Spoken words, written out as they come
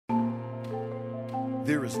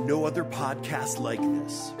There is no other podcast like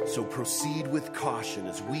this, so proceed with caution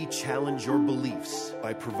as we challenge your beliefs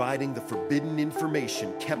by providing the forbidden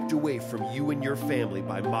information kept away from you and your family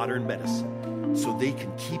by modern medicine, so they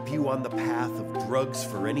can keep you on the path of drugs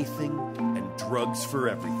for anything and drugs for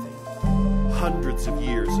everything. Hundreds of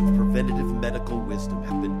years of preventative medical wisdom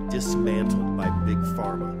have been dismantled by Big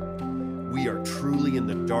Pharma. We are truly in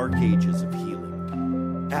the dark ages of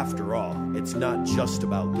healing. After all, it's not just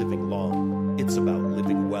about living long, it's about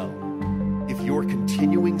living well. If your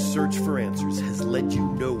continuing search for answers has led you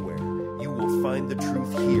nowhere, you will find the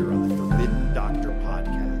truth here on the Forbidden Doctor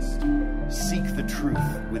podcast. Seek the truth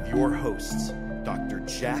with your hosts, Dr.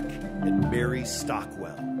 Jack and Mary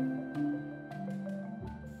Stockwell.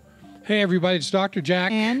 Hey everybody, it's Dr.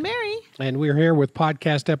 Jack. And Mary. And we're here with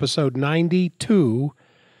podcast episode 92,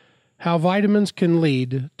 How Vitamins Can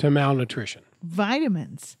Lead to Malnutrition.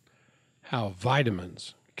 Vitamins. How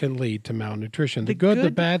vitamins can lead to malnutrition. The good,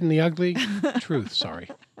 the bad, and the ugly truth, sorry.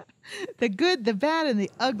 The good, the bad, and the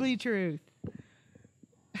ugly truth.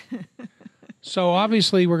 So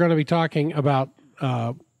obviously we're going to be talking about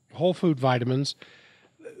whole food vitamins.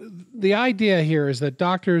 The idea here is that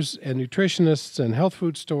doctors and nutritionists and health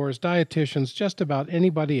food stores, dietitians, just about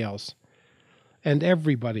anybody else and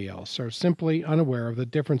everybody else are simply unaware of the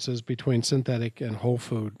differences between synthetic and whole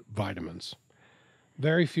food vitamins.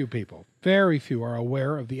 Very few are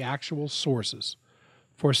aware of the actual sources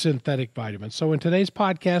for synthetic vitamins. So in today's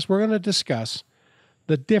podcast, we're going to discuss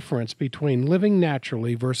the difference between living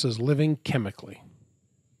naturally versus living chemically.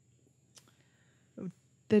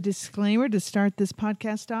 The disclaimer to start this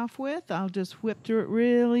podcast off with, I'll just whip through it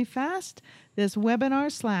really fast. This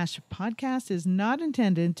webinar/podcast is not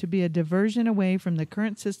intended to be a diversion away from the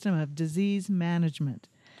current system of disease management.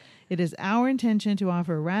 It is our intention to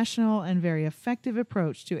offer a rational and very effective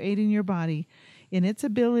approach to aiding your body in its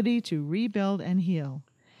ability to rebuild and heal.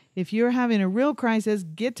 If you're having a real crisis,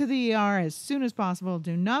 get to the ER as soon as possible.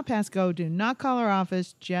 Do not pass go. Do not call our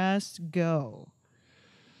office. Just go.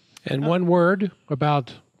 And one word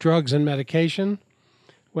about drugs and medication.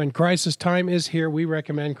 When crisis time is here, we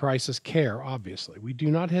recommend crisis care, obviously. We do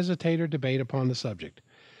not hesitate or debate upon the subject.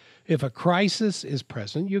 If a crisis is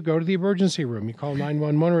present, you go to the emergency room. You call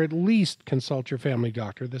 911 or at least consult your family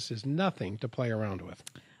doctor. This is nothing to play around with.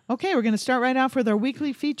 Okay, we're going to start right off with our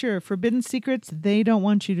weekly feature, Forbidden Secrets They Don't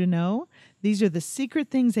Want You to Know. These are the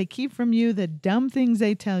secret things they keep from you, the dumb things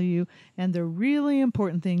they tell you, and the really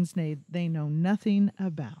important things they know nothing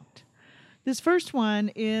about. This first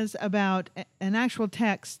one is about an actual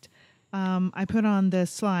text I put on the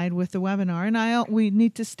slide with the webinar. And we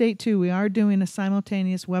need to state, too, we are doing a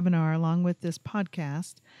simultaneous webinar along with this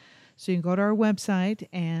podcast. So you can go to our website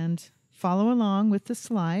and follow along with the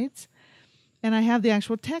slides. And I have the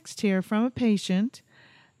actual text here from a patient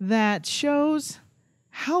that shows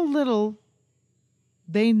how little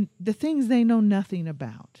the things they know nothing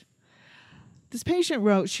about. This patient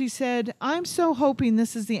wrote, she said, "I'm so hoping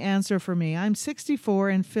this is the answer for me. I'm 64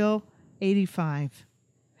 and feel 85.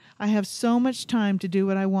 I have so much time to do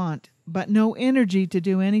what I want, but no energy to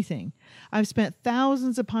do anything. I've spent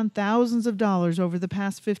thousands upon thousands of dollars over the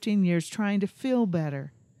past 15 years trying to feel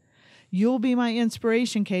better. You'll be my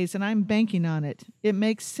inspiration case, and I'm banking on it. It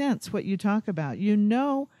makes sense what you talk about. It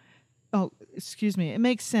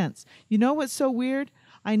makes sense. You know what's so weird?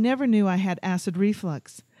 I never knew I had acid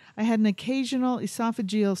reflux. I had an occasional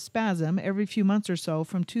esophageal spasm every few months or so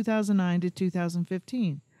from 2009 to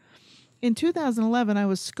 2015. In 2011, I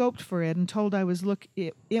was scoped for it and told it was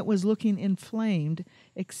looking inflamed,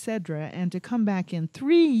 etc., and to come back in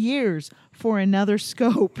 3 years for another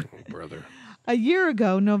scope. Oh, brother. A year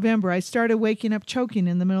ago, November, I started waking up choking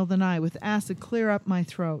in the middle of the night with acid clear up my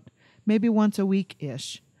throat, maybe once a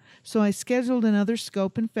week-ish. So I scheduled another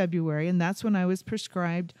scope in February, and that's when I was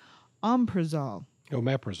prescribed omeprazole.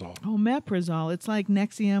 Omeprazole. It's like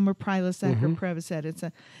Nexium or Prilosec or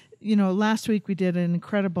Prevacid. Last week we did an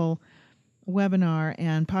incredible webinar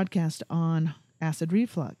and podcast on acid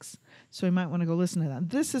reflux. So you might want to go listen to that.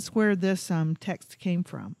 This is where this text came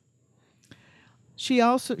from. She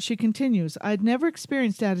continues, I'd never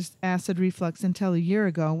experienced acid reflux until a year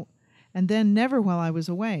ago, and then never while I was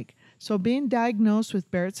awake. So being diagnosed with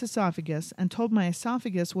Barrett's esophagus and told my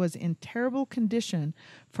esophagus was in terrible condition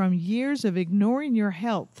from years of ignoring your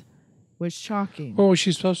health was shocking. What was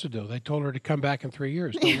she supposed to do? They told her to come back in 3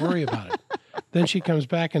 years. Don't worry about it. Then she comes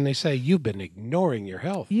back and they say, you've been ignoring your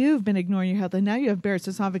health. You've been ignoring your health, and now you have Barrett's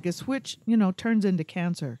esophagus, which, turns into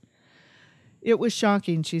cancer. It was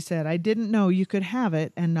shocking, she said. I didn't know you could have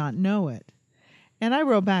it and not know it. And I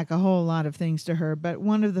wrote back a whole lot of things to her, but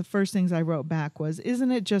one of the first things I wrote back was,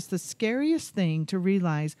 isn't it just the scariest thing to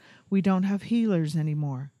realize we don't have healers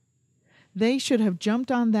anymore? They should have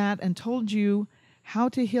jumped on that and told you how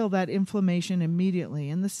to heal that inflammation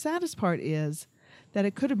immediately. And the saddest part is that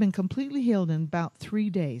it could have been completely healed in about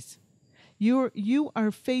 3 days. You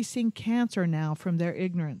are facing cancer now from their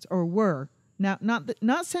ignorance, or were. Now,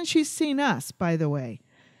 not since she's seen us, by the way.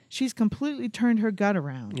 She's completely turned her gut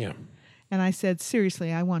around. Yeah. And I said,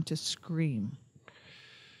 seriously, I want to scream.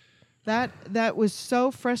 That was so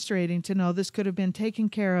frustrating to know this could have been taken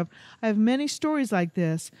care of. I have many stories like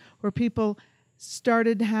this where people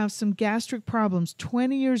started to have some gastric problems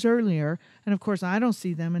 20 years earlier. And, of course, I don't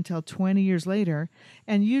see them until 20 years later.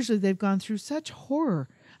 And usually they've gone through such horror.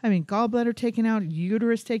 I mean, gallbladder taken out,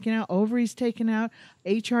 uterus taken out, ovaries taken out,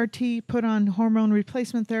 HRT, put on hormone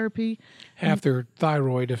replacement therapy. Half their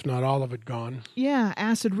thyroid, if not all of it, gone. Yeah,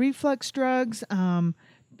 acid reflux drugs, Prozac,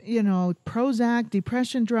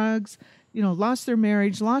 depression drugs, lost their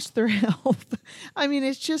marriage, lost their health. I mean,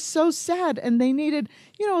 it's just so sad. And they needed,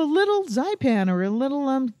 a little Zypan or a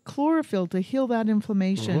little chlorophyll to heal that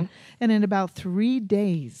inflammation. Mm-hmm. And in about 3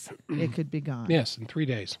 days, it could be gone. Yes, in 3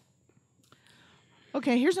 days.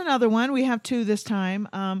 Okay, here's another one. We have 2 this time.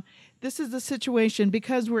 This is the situation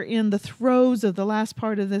because we're in the throes of the last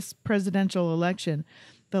part of this presidential election.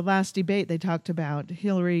 The last debate they talked about,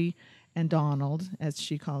 Hillary and Donald, as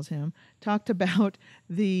she calls him, talked about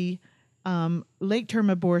the late-term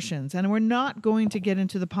abortions. And we're not going to get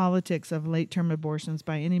into the politics of late-term abortions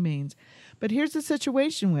by any means. But here's the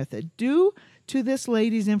situation with it. Due to this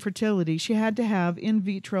lady's infertility, she had to have in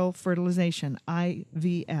vitro fertilization,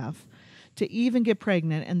 IVF, to even get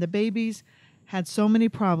pregnant, and the babies had so many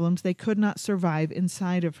problems they could not survive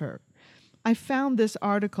inside of her. I found this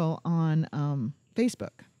article on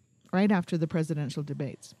Facebook right after the presidential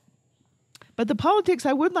debates. But the politics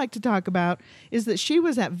I would like to talk about is that she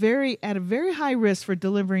was at a very high risk for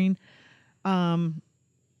delivering a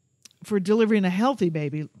healthy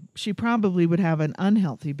baby. She probably would have an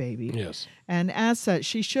unhealthy baby. Yes. And as such,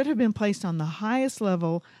 she should have been placed on the highest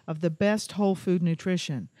level of the best whole food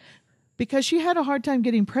nutrition, because she had a hard time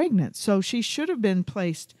getting pregnant. So she should have been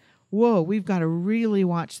placed, we've got to really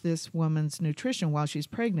watch this woman's nutrition while she's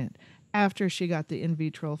pregnant after she got the in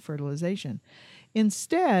vitro fertilization.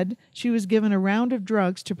 Instead, she was given a round of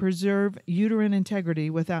drugs to preserve uterine integrity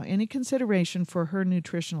without any consideration for her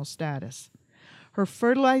nutritional status. Her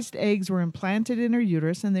fertilized eggs were implanted in her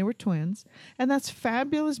uterus, and they were twins, and that's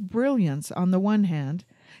fabulous brilliance on the one hand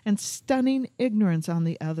and stunning ignorance on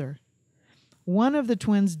the other. One of the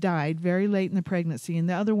twins died very late in the pregnancy, and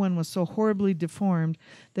the other one was so horribly deformed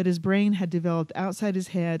that his brain had developed outside his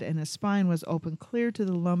head and his spine was open clear to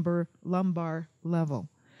the lumbar level.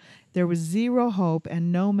 There was zero hope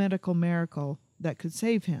and no medical miracle that could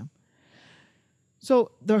save him.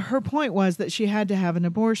 So her point was that she had to have an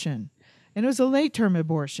abortion, and it was a late-term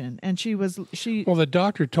abortion. And well, the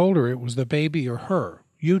doctor told her it was the baby or her.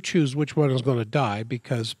 You choose which one is going to die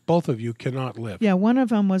because both of you cannot live. Yeah, one of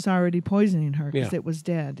them was already poisoning her because it was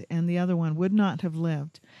dead, and the other one would not have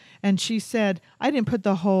lived. And she said, I didn't put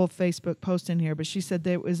the whole Facebook post in here, but she said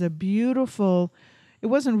there was a beautiful, it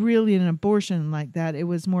wasn't really an abortion like that. It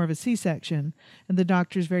was more of a C-section, and the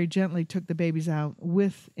doctors very gently took the babies out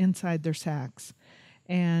inside their sacks.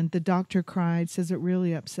 And the doctor cried, says it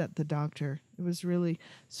really upset the doctor. It was really,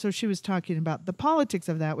 so she was talking about the politics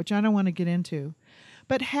of that, which I don't want to get into.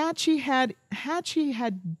 But had she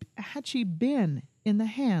been in the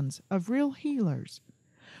hands of real healers,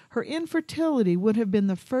 her infertility would have been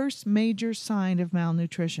the first major sign of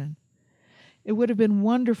malnutrition. It would have been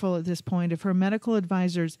wonderful at this point if her medical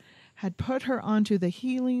advisors had put her onto the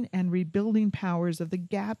healing and rebuilding powers of the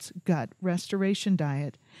GAPS gut restoration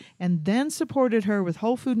diet, and then supported her with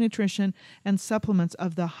whole food nutrition and supplements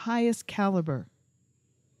of the highest caliber.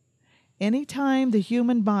 Anytime the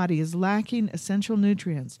human body is lacking essential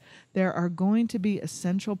nutrients, there are going to be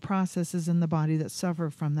essential processes in the body that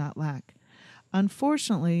suffer from that lack.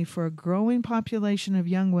 Unfortunately, for a growing population of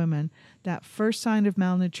young women, that first sign of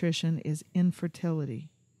malnutrition is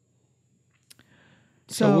infertility.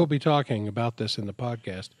 So we'll be talking about this in the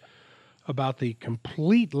podcast, about the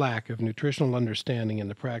complete lack of nutritional understanding in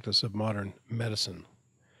the practice of modern medicine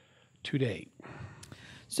to date.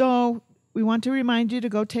 So we want to remind you to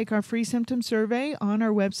go take our free symptom survey on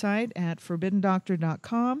our website at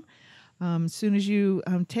forbiddendoctor.com. As soon as you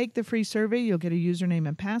take the free survey, you'll get a username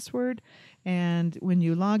and password. And when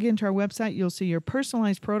you log into our website, you'll see your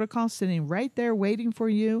personalized protocol sitting right there waiting for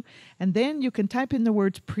you. And then you can type in the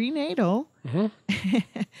words prenatal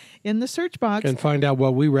in the search box. And find out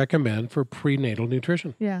what we recommend for prenatal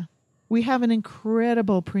nutrition. Yeah. We have an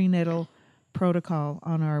incredible prenatal protocol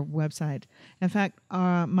on our website. In fact,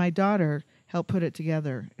 my daughter helped put it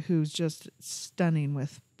together, who's just stunning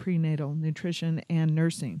with prenatal nutrition and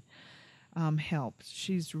nursing help.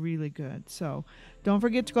 She's really good. So don't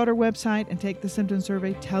forget to go to our website and take the symptom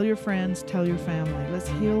survey. Tell your friends, tell your family. Let's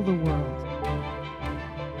heal the world.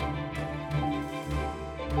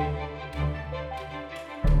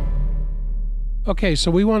 Okay, so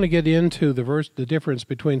we want to get into the difference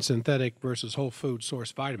between synthetic versus whole food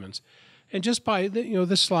source vitamins. And just by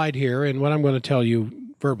this slide here and what I'm going to tell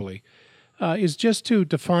you verbally is just to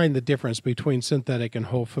define the difference between synthetic and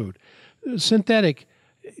whole food. Synthetic,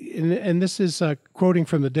 and this is quoting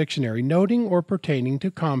from the dictionary, noting or pertaining to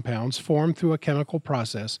compounds formed through a chemical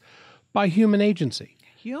process by human agency.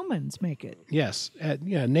 Humans make it. Yes.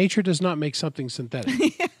 Nature does not make something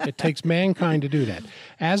synthetic. It takes mankind to do that.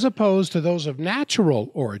 As opposed to those of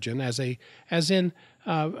natural origin, as in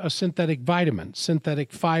a synthetic vitamin,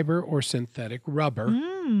 synthetic fiber, or synthetic rubber.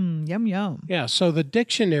 Yum, yum. Yeah, so the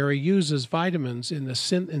dictionary uses vitamins in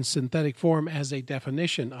synthetic form as a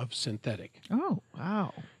definition of synthetic. Oh,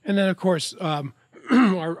 wow. And then, of course,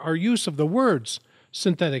 our use of the words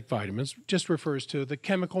synthetic vitamins just refers to the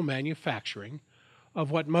chemical manufacturing of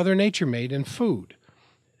what Mother Nature made in food,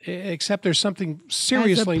 except there's something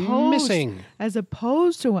seriously missing. As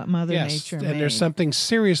opposed to what Mother Nature made. And there's something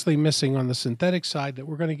seriously missing on the synthetic side that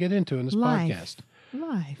we're going to get into in this podcast.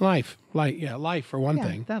 Life, for one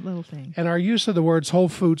thing. That little thing. And our use of the words whole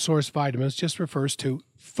food source vitamins just refers to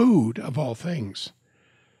food of all things,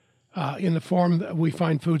 in the form that we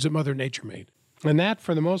find foods that Mother Nature made. And that,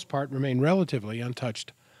 for the most part, remain relatively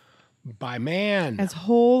untouched by man. As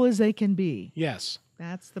whole as they can be. Yes.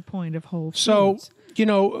 That's the point of whole foods. So,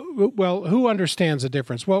 who understands the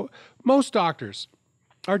difference? Well, most doctors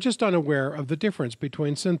are just unaware of the difference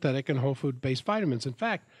between synthetic and whole food-based vitamins. In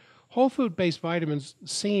fact, whole food-based vitamins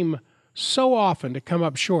seem so often to come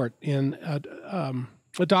up short in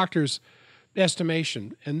a doctor's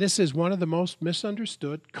estimation. And this is one of the most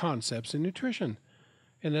misunderstood concepts in nutrition.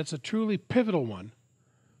 And it's a truly pivotal one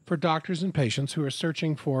for doctors and patients who are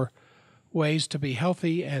searching for ways to be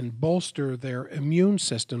healthy and bolster their immune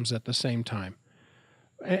systems at the same time.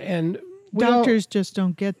 And doctors just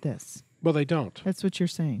don't get this. Well, they don't. That's what you're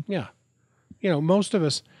saying. Yeah. Most of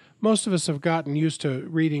us have gotten used to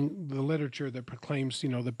reading the literature that proclaims,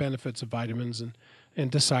 the benefits of vitamins and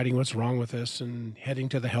deciding what's wrong with us and heading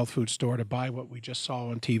to the health food store to buy what we just saw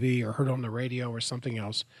on TV or heard on the radio or something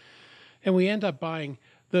else. And we end up buying,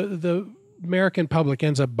 the American public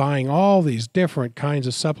ends up buying all these different kinds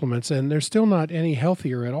of supplements, and they're still not any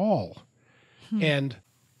healthier at all. And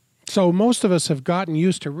so most of us have gotten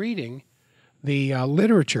used to reading the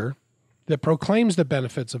literature that proclaims the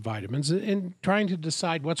benefits of vitamins and trying to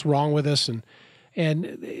decide what's wrong with us and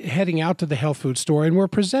heading out to the health food store. And we're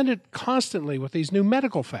presented constantly with these new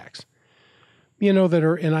medical facts, that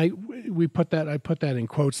are, and I put that in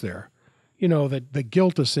quotes there, that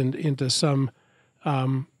guilt us into some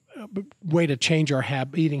way to change our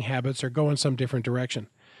eating habits or go in some different direction.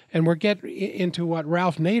 And we're getting into what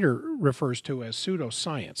Ralph Nader refers to as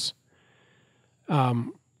pseudoscience.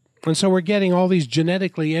 And so we're getting all these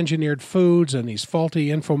genetically engineered foods and these faulty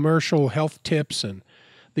infomercial health tips and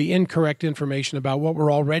the incorrect information about what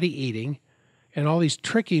we're already eating and all these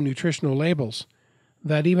tricky nutritional labels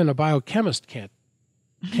that even a biochemist can't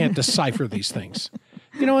decipher these things.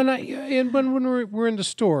 And when we're in the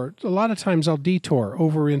store, a lot of times I'll detour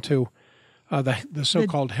over into the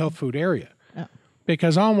so-called health food area. Oh.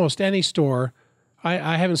 Because almost any store,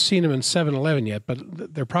 I haven't seen them in 7-Eleven yet,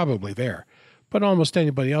 but they're probably there. But almost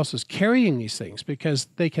anybody else is carrying these things because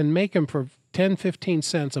they can make them for 10, 15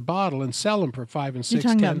 cents a bottle and sell them for 5 and 6,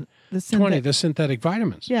 10, 20, the synthetic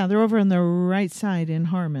vitamins. Yeah, they're over on the right side in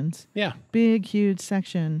Harmon's. Yeah. Big, huge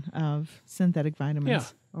section of synthetic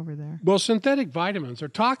vitamins over there. Well, synthetic vitamins are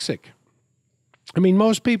toxic. I mean,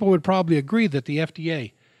 most people would probably agree that the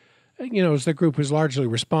FDA, is the group who's largely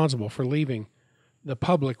responsible for leaving the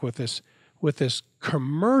public with this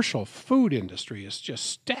commercial food industry is just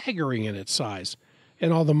staggering in its size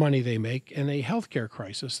and all the money they make and a healthcare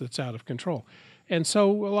crisis that's out of control. And so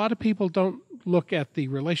a lot of people don't look at the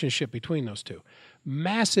relationship between those two.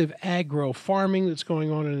 Massive agro farming that's going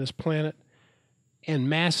on this planet and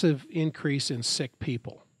massive increase in sick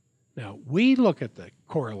people. Now, we look at the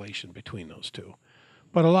correlation between those two,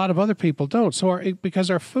 but a lot of other people don't. So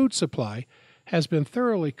because our food supply has been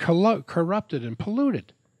thoroughly corrupted and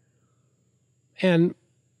polluted. And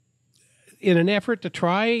in an effort to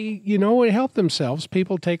try, to help themselves,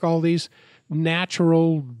 people take all these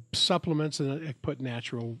natural supplements, and I put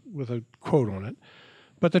natural with a quote on it,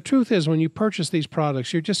 But the truth is, when you purchase these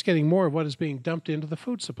products, you're just getting more of what is being dumped into the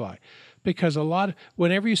food supply. Because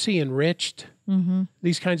whenever you see enriched,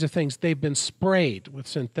 these kinds of things, they've been sprayed with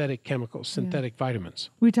synthetic chemicals, synthetic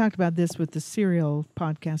vitamins. We talked about this with the cereal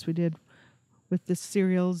podcast we did with the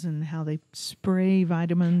cereals and how they spray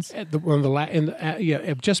vitamins.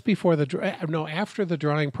 Just before after the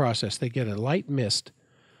drying process, they get a light mist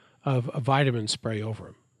of a vitamin spray over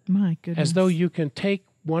them. My goodness. As though you can take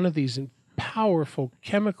one of these powerful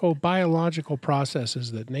chemical, biological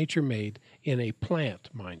processes that nature made in a plant,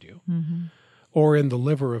 mind you, or in the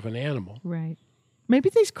liver of an animal. Right. Maybe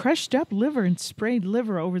they crushed up liver and sprayed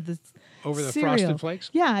liver over the cereal. Frosted Flakes?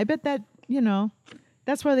 Yeah, I bet that,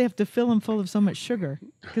 that's why they have to fill them full of so much sugar,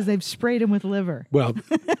 because they've sprayed them with liver. Well,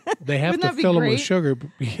 they have to fill them with sugar.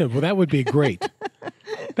 Yeah, well, that would be great.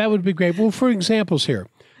 That would be great. Well, for examples here,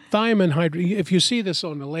 thiamine if you see this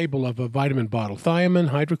on the label of a vitamin bottle, thiamine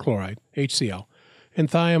hydrochloride, HCl, and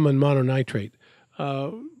thiamine mononitrate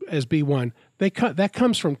as B1, that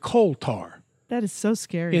comes from coal tar. That is so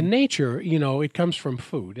scary. In nature, it comes from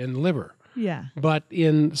food and liver. Yeah. But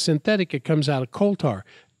in synthetic, it comes out of coal tar.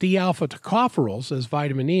 D-alpha tocopherols, as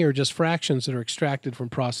vitamin E, are just fractions that are extracted from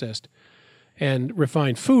processed and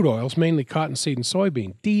refined food oils, mainly cottonseed and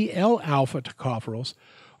soybean. D-L-alpha tocopherols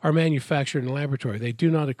are manufactured in a laboratory. They do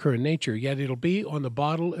not occur in nature, yet it'll be on the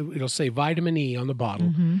bottle. It'll say vitamin E on the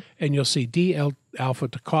bottle, and you'll see D-alpha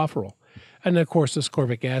tocopherol. And, of course, the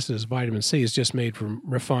ascorbic acid, as vitamin C, is just made from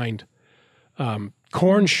refined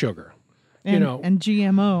corn sugar. And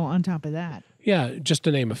GMO on top of that. Yeah, just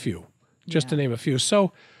to name a few. To name a few.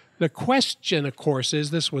 So the question, of course,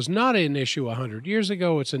 is this was not an issue 100 years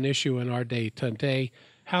ago. It's an issue in our day today.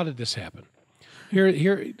 How did this happen?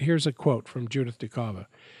 Here's a quote from Judith DeCava.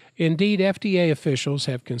 Indeed, FDA officials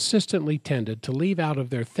have consistently tended to leave out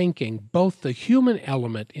of their thinking both the human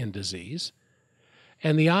element in disease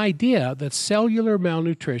and the idea that cellular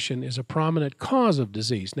malnutrition is a prominent cause of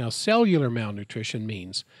disease. Now, cellular malnutrition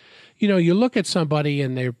means, you look at somebody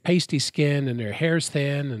and their pasty skin and their hair's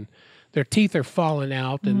thin and their teeth are falling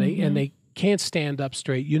out and they can't stand up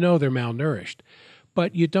straight. They're malnourished.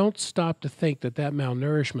 But you don't stop to think that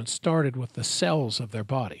malnourishment started with the cells of their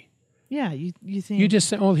body. Yeah, you think... You just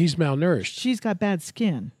say, he's malnourished. She's got bad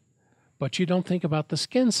skin. But you don't think about the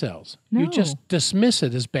skin cells. No. You just dismiss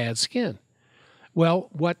it as bad skin. Well,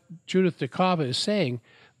 what Judith DeCava is saying,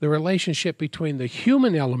 the relationship between the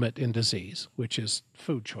human element in disease, which is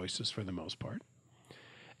food choices for the most part,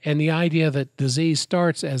 and the idea that disease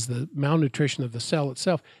starts as the malnutrition of the cell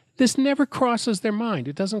itself, this never crosses their mind.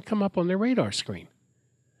 It doesn't come up on their radar screen.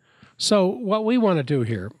 So what we want to do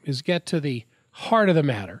here is get to the heart of the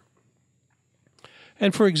matter.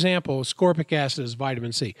 And for example, ascorbic acid is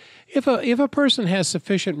vitamin C. If a person has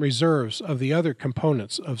sufficient reserves of the other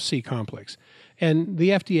components of C complex, and the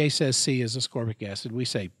FDA says C is ascorbic acid, we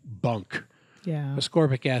say bunk. Yeah.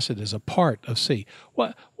 Ascorbic acid is a part of C.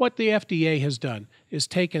 What the FDA has done is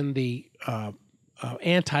taken the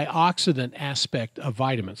antioxidant aspect of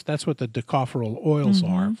vitamins. That's what the tocopherol oils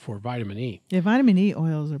are for vitamin E. Yeah, vitamin E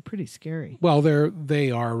oils are pretty scary. Well, they're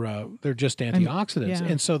just antioxidants. Yeah.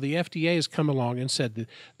 And so the FDA has come along and said that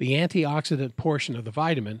the antioxidant portion of the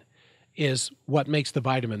vitamin is what makes the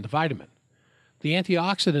vitamin the vitamin. The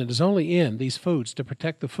antioxidant is only in these foods to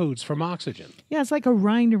protect the foods from oxygen. Yeah, it's like a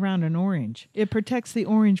rind around an orange. It protects the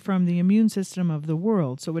orange from the immune system of the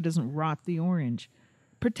world so it doesn't rot the orange.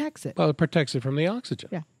 Protects it. Well, it protects it from the oxygen.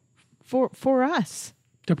 Yeah. For us.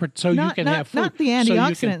 So you can have food. Not the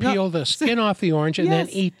antioxidant. So you can peel the skin off the orange and then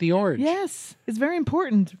eat the orange. Yes. It's very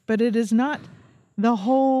important, but it is not the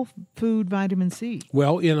whole food vitamin C.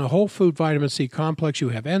 Well, in a whole food vitamin C complex, you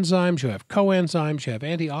have enzymes, you have coenzymes, you have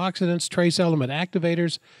antioxidants, trace element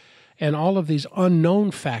activators, and all of these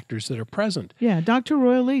unknown factors that are present. Yeah, Dr.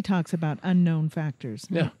 Roy Lee talks about unknown factors.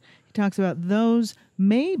 Yeah. He talks about those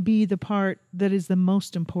may be the part that is the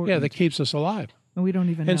most important. Yeah, that keeps us alive. And we don't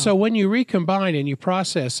even know. And so when you recombine and you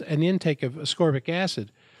process an intake of ascorbic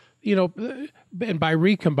acid, and by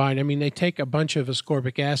recombine, I mean they take a bunch of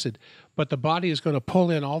ascorbic acid, but the body is going to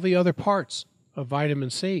pull in all the other parts of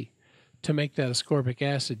vitamin C to make that ascorbic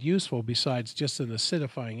acid useful besides just an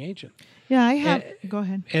acidifying agent. Yeah, go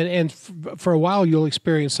ahead. And for a while you'll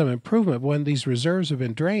experience some improvement. When these reserves have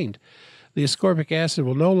been drained, the ascorbic acid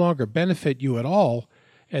will no longer benefit you at all,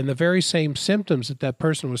 and the very same symptoms that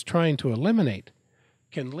person was trying to eliminate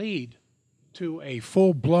can lead to a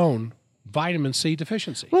full-blown vitamin C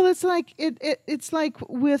deficiency. Well, it's like it's like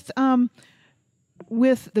with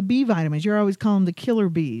the B vitamins. You're always calling them the killer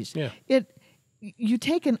bees. Yeah. you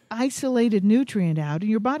take an isolated nutrient out, and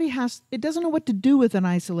your body it doesn't know what to do with an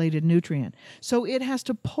isolated nutrient. So it has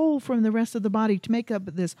to pull from the rest of the body to make up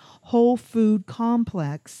this whole food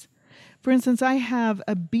complex. For instance, I have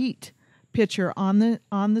a beet picture on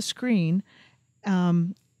the screen.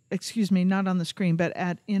 Excuse me, not on the screen, but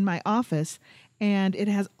in my office, and it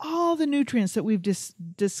has all the nutrients that we've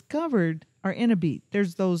discovered are in a beet.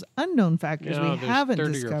 There's those unknown factors we haven't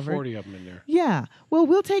 30 discovered. or 40 of them in there. Yeah. Well,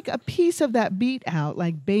 we'll take a piece of that beet out,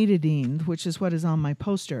 like betadine, which is what is on my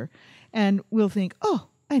poster, and we'll think, oh,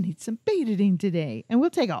 I need some betadine today. And we'll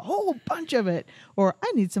take a whole bunch of it. Or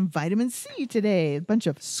I need some vitamin C today, a bunch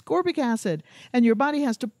of ascorbic acid. And your body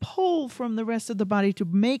has to pull from the rest of the body to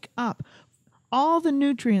make up all the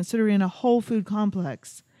nutrients that are in a whole food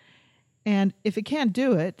complex. And if it can't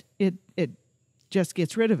do it, it just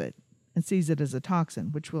gets rid of it and sees it as a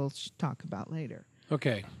toxin, which we'll talk about later.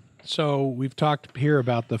 Okay. So we've talked here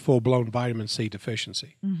about the full-blown vitamin C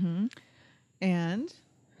deficiency. Mm-hmm. And?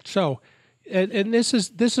 So, and this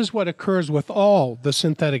is what occurs with all the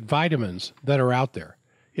synthetic vitamins that are out there.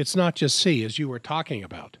 It's not just C, as you were talking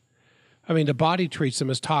about. I mean, the body treats them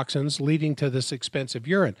as toxins, leading to this expensive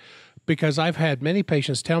urine. Because I've had many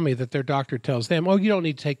patients tell me that their doctor tells them, oh, you don't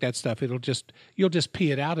need to take that stuff. You'll just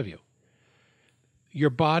pee it out of you. Your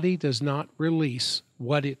body does not release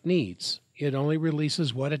what it needs. It only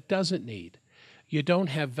releases what it doesn't need. You don't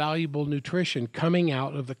have valuable nutrition coming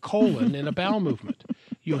out of the colon in a bowel movement.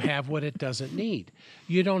 You have what it doesn't need.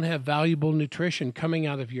 You don't have valuable nutrition coming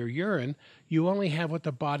out of your urine. You only have what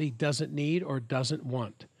the body doesn't need or doesn't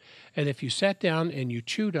want. And if you sat down and you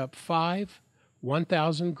chewed up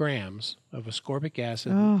 1,000 grams of ascorbic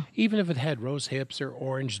acid, even if it had rose hips or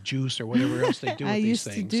orange juice or whatever else they do with these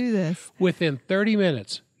things. I used to do this. Within 30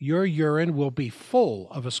 minutes, your urine will be full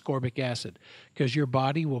of ascorbic acid because your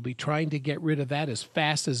body will be trying to get rid of that as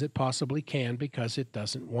fast as it possibly can because it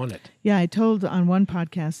doesn't want it. Yeah, I told on one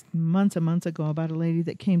podcast months and months ago about a lady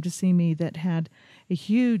that came to see me that had a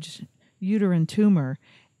huge uterine tumor,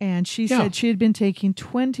 and she said she had been taking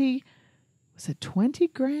 20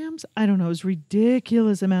 grams? I don't know. It was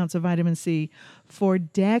ridiculous amounts of vitamin C for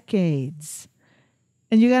decades.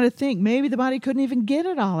 And you got to think, maybe the body couldn't even get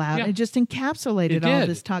it all out. Yeah. It just encapsulated all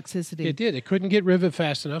this toxicity. It did. It couldn't get rid of it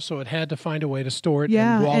fast enough, so it had to find a way to store it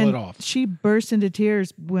and wall it off. She burst into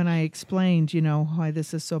tears when I explained, why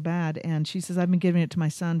this is so bad. And she says, I've been giving it to my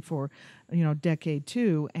son for, decade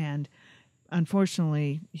too. And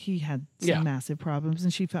unfortunately, he had some massive problems,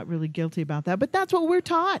 and she felt really guilty about that. But that's what we're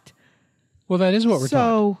taught. Well, that is what we're taught.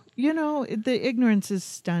 So, the ignorance is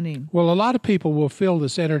stunning. Well, a lot of people will feel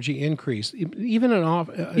this energy increase, even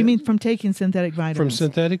you mean from taking synthetic vitamins? From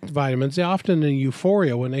synthetic vitamins, often in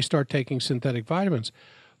euphoria when they start taking synthetic vitamins.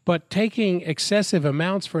 But taking excessive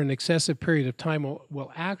amounts for an excessive period of time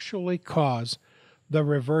will actually cause the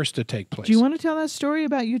reverse to take place. Do you want to tell that story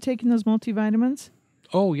about you taking those multivitamins?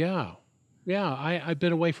 Oh, yeah. Yeah, I've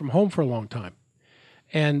been away from home for a long time.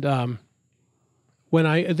 And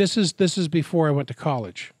when this is before I went to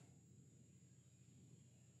college.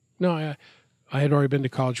 No, I had already been to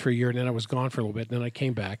college for a year, and then I was gone for a little bit, and then I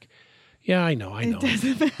came back. Yeah, I know. It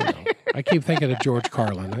doesn't matter. I keep thinking of George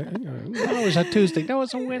Carlin. No, it was a Tuesday. No,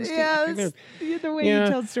 it's a Wednesday. Yeah, the way you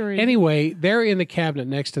tell stories. Anyway, there in the cabinet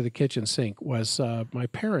next to the kitchen sink was my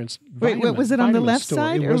parents' Wait, was it on the left store.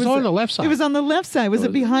 side? It was on the left side. It was on the left side. Was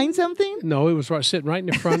it behind something? No, it was sitting right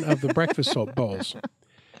in front of the breakfast bowls.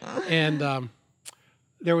 And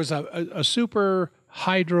there was a super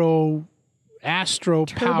hydro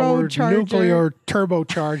astro-powered nuclear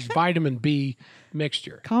turbocharged vitamin B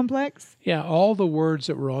mixture. Complex? Yeah, all the words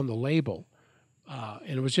that were on the label.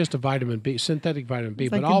 And it was just a vitamin B, synthetic vitamin B,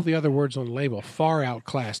 but all the other words on the label far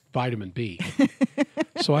outclassed vitamin B.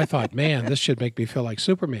 So I thought, man, this should make me feel like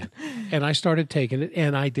Superman. And I started taking it,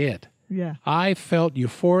 and I did. Yeah. I felt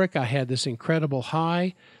euphoric. I had this incredible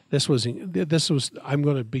high. This was I'm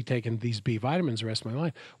going to be taking these B vitamins the rest of my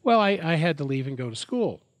life. Well, I had to leave and go to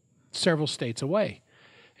school several states away,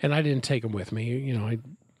 and I didn't take them with me.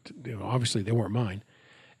 Obviously they weren't mine.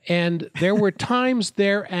 And there were times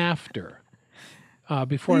thereafter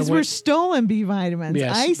before these were stolen B vitamins.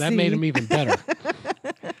 Yes, that made them even better.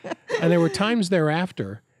 And there were times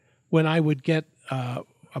thereafter when I would get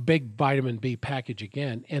a big vitamin B package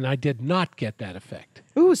again, and I did not get that effect.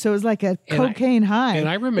 Ooh, so it was like a cocaine high. And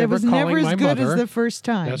I remember it was calling never as my good mother. As the first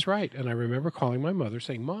time. That's right. And I remember calling my mother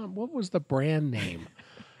saying, "Mom, what was the brand name?"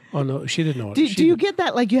 Oh no, she didn't know it. Do you get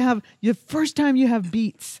that? Like you have your first time you have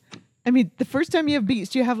beets. I mean, the first time you have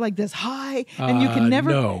beets, you have like this high, and you can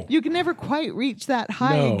never quite reach that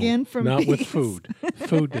high again from not beets. With food.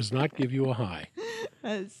 Food does not give you a high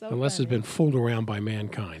So unless funny. it's been fooled around by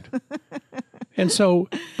mankind. And so,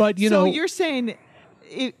 but So you're saying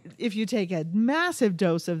if you take a massive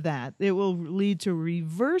dose of that, it will lead to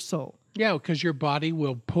reversal. Yeah, because your body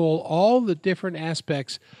will pull all the different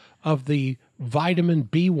aspects of the vitamin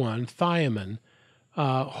B1, thiamine,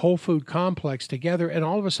 whole food complex together, and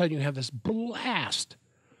all of a sudden you have this blast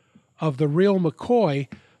of the real McCoy.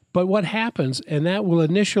 But what happens, and that will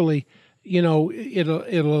initially, it'll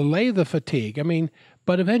allay the fatigue. I mean,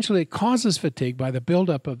 but eventually it causes fatigue by the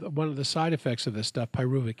buildup of one of the side effects of this stuff,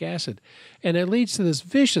 pyruvic acid. And it leads to this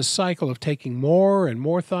vicious cycle of taking more and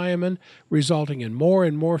more thiamine, resulting in more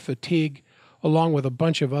and more fatigue, along with a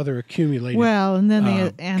bunch of other accumulated and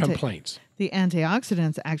then complaints. The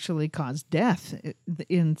antioxidants actually cause death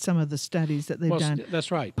in some of the studies that they've done. That's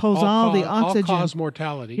right. Pulls all the oxygen. All-cause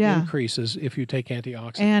mortality increases if you take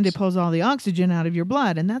antioxidants. And it pulls all the oxygen out of your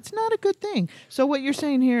blood, and that's not a good thing. So what you're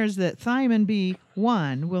saying here is that thiamine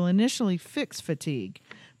B1 will initially fix fatigue,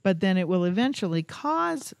 but then it will eventually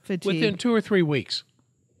cause fatigue. Within 2 or 3 weeks,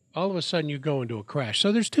 all of a sudden you go into a crash.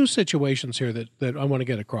 So there's two situations here that I want to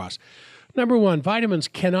get across. Number one, vitamins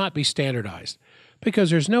cannot be standardized,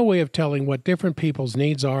 because there's no way of telling what different people's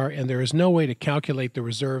needs are, and there is no way to calculate the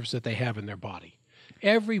reserves that they have in their body.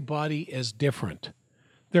 Everybody is different.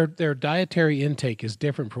 Their dietary intake is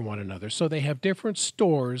different from one another, so they have different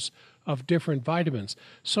stores of different vitamins.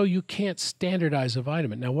 So you can't standardize a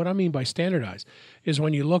vitamin. Now, what I mean by standardize is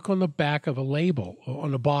when you look on the back of a label,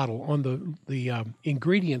 on a bottle, on the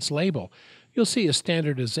ingredients label, you'll see a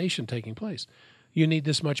standardization taking place. You need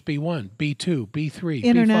this much B1, B2, B3,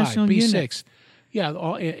 International B5, B6. units. Yeah,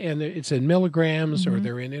 and it's in milligrams or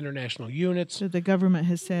they're in international units. So the government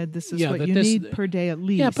has said this is what you need per day at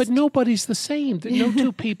least. Yeah, but nobody's the same. No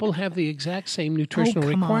two people have the exact same nutritional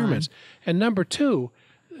requirements. And number two,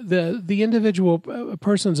 the individual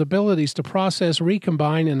person's abilities to process,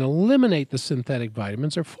 recombine, and eliminate the synthetic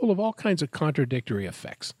vitamins are full of all kinds of contradictory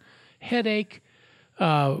effects. Headache,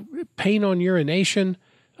 pain on urination,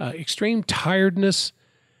 extreme tiredness,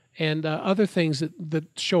 and other things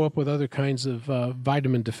that show up with other kinds of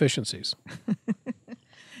vitamin deficiencies.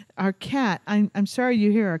 Our cat, I'm sorry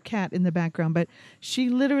you hear our cat in the background, but she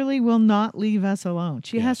literally will not leave us alone.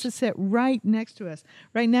 She has to sit right next to us.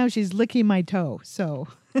 Right now she's licking my toe, so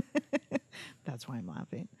that's why I'm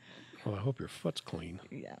laughing. Well, I hope your foot's clean.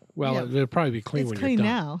 Yeah. Well, it'll probably be clean when you're done. It's clean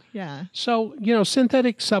now, yeah. So,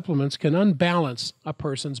 synthetic supplements can unbalance a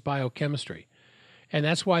person's biochemistry. And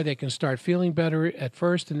that's why they can start feeling better at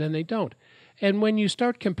first and then they don't. And when you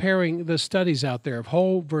start comparing the studies out there of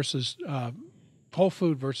whole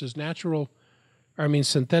food versus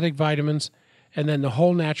synthetic vitamins, and then the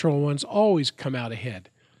whole natural ones always come out ahead.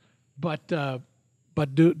 But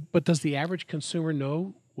does the average consumer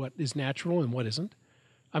know what is natural and what isn't?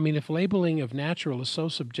 I mean, if labeling of natural is so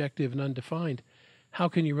subjective and undefined, how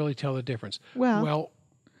can you really tell the difference? Well,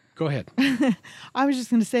 go ahead. I was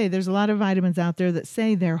just going to say, there's a lot of vitamins out there that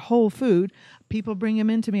say they're whole food. People bring them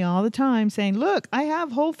into me all the time saying, look, I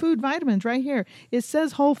have whole food vitamins right here. It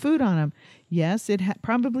says whole food on them. Yes, it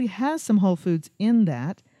probably has some whole foods in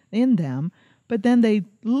them, but then they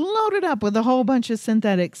load it up with a whole bunch of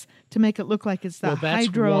synthetics to make it look like it's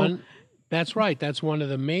hydro. That's right. That's one of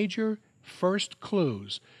the major first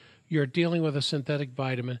clues you're dealing with a synthetic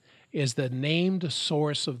vitamin is the named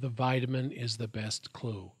source of the vitamin is the best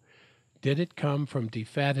clue. Did it come from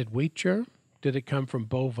defatted wheat germ? Did it come from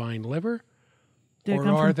bovine liver? Or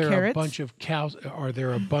are there carrots? A bunch of cows? Are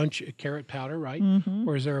there a bunch of carrot powder, right? Mm-hmm.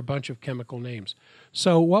 Or is there a bunch of chemical names?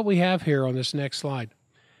 So what we have here on this next slide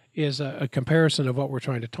is a comparison of what we're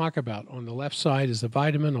trying to talk about. On the left side is the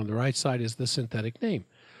vitamin. On the right side is the synthetic name,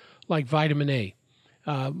 like vitamin A.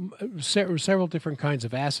 Several different kinds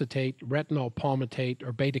of acetate, retinol palmitate,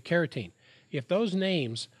 or beta-carotene. If those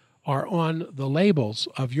names are on the labels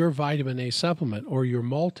of your vitamin A supplement or your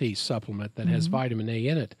multi-supplement that has vitamin A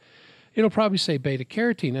in it, it'll probably say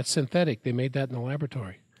beta-carotene. That's synthetic. They made that in the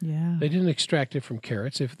laboratory. Yeah. They didn't extract it from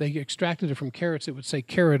carrots. If they extracted it from carrots, it would say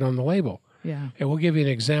carrot on the label. Yeah. And we'll give you an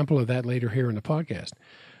example of that later here in the podcast.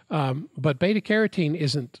 But beta-carotene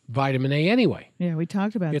isn't vitamin A anyway. Yeah, we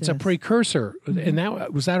talked about It's a precursor.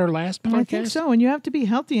 And was that our last podcast? I think so. And you have to be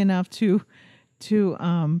healthy enough to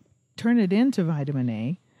turn it into vitamin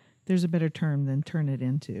A. There's a better term than turn it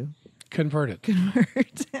into. Convert it.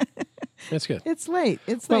 That's good. It's late.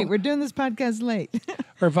 Late. We're doing this podcast late.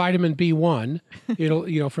 Or vitamin B1,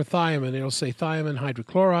 it'll for thiamine, it'll say thiamine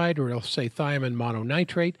hydrochloride, or it'll say thiamine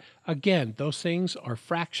mononitrate. Again, those things are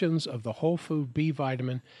fractions of the whole food B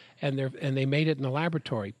vitamin, and they made it in the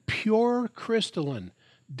laboratory. Pure crystalline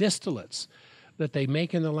distillates that they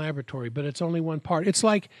make in the laboratory, but it's only one part. It's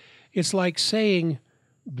like saying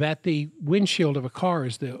that the windshield of a car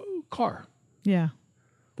is the car. Yeah.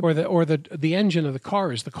 Or the engine of the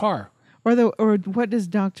car is the car. Or what does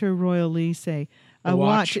Dr. Royal Lee say? A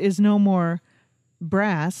watch is no more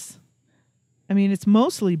brass. I mean, it's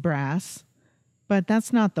mostly brass, but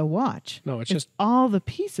that's not the watch. No, it's just all the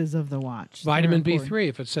pieces of the watch. Vitamin B3,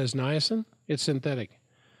 if it says niacin, it's synthetic.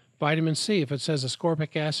 Vitamin C, if it says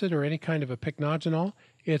ascorbic acid or any kind of a pycnogenol,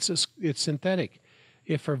 it's synthetic.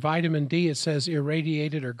 If for vitamin D it says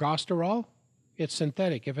irradiated or gosterol, it's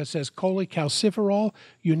synthetic. If it says cholecalciferol,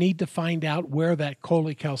 you need to find out where that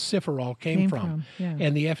cholecalciferol came from. Yeah.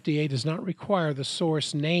 And the FDA does not require the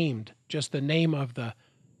source named, just the name of the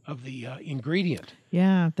ingredient.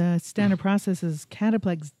 Yeah, the standard process is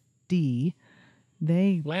Cataplex D.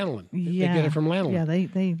 Lanolin. They get it from lanolin. Yeah,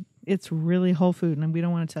 they it's really whole food, and we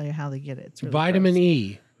don't want to tell you how they get it. It's really Vitamin gross.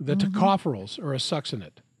 E, the tocopherols or a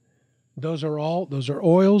succinate. Those are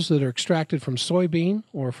oils that are extracted from soybean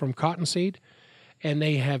or from cottonseed, and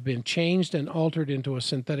they have been changed and altered into a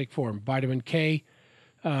synthetic form. Vitamin K.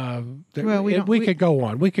 We could go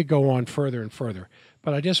on. We could go on further and further,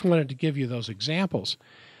 but I just wanted to give you those examples.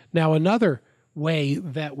 Now, another way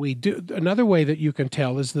that you can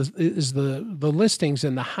tell is the listings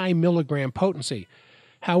and the high milligram potency.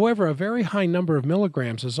 However, a very high number of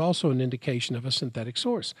milligrams is also an indication of a synthetic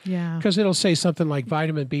source. Yeah. Because it'll say something like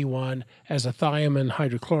vitamin B1 as a thiamine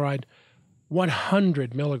hydrochloride,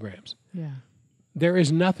 100 milligrams. Yeah. There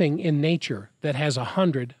is nothing in nature that has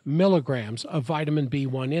 100 milligrams of vitamin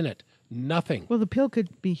B1 in it. Nothing. Well, the pill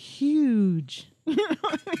could be huge.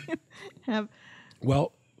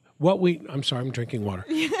 Well, I'm sorry, I'm drinking water.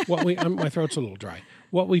 My throat's a little dry.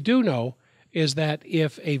 What we do know is that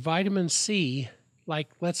if a vitamin C, like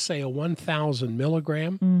let's say a 1,000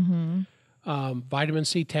 milligram vitamin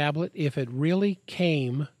C tablet, if it really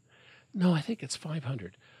came, no, I think it's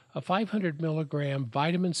 500. A 500 milligram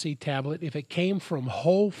vitamin C tablet, if it came from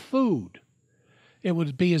whole food, it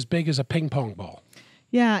would be as big as a ping pong ball.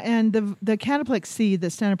 Yeah, and the Cataplex C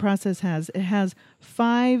that standard process has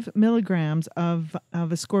 5 milligrams of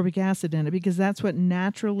ascorbic acid in it because that's what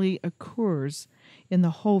naturally occurs in the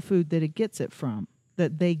whole food that it gets it from,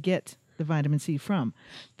 that they get the vitamin C from.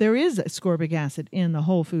 There is ascorbic acid in the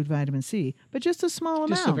whole food vitamin C, but just a small amount.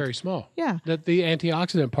 Just a very small. Yeah. The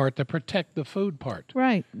antioxidant part to protect the food part.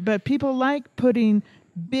 Right, but people like putting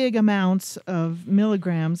big amounts of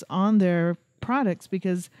milligrams on their products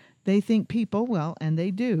because they think and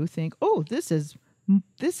they do think, oh, this is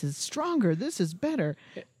stronger, this is better.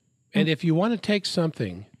 And if you want to take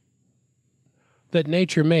something that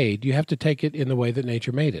nature made, you have to take it in the way that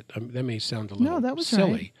nature made it. That may sound a little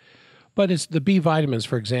silly. Right. But it's the B vitamins,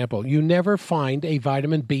 for example. You never find a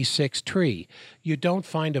vitamin B6 tree. You don't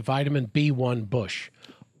find a vitamin B1 bush.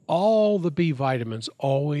 All the B vitamins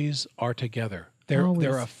always are together.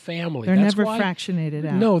 They're a family. They're never fractionated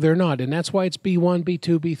out. No, they're not. And that's why it's B1,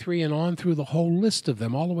 B2, B3, and on through the whole list of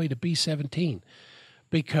them, all the way to B17.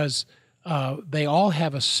 Because they all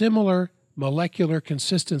have a similar molecular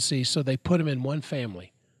consistency, so they put them in one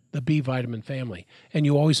family, the B vitamin family. And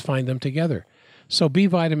you always find them together. So B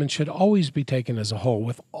vitamins should always be taken as a whole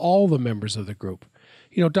with all the members of the group.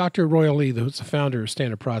 You know, Dr. Royal Lee, who's the founder of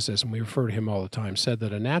Standard Process, and we refer to him all the time, said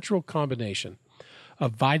that a natural combination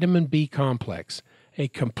of vitamin B complex, a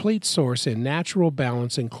complete source in natural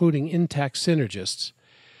balance, including intact synergists,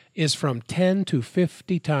 is from 10 to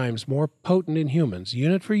 50 times more potent in humans,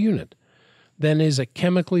 unit for unit, than is a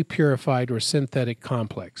chemically purified or synthetic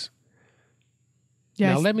complex.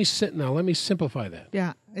 Yes. Now let me simplify that.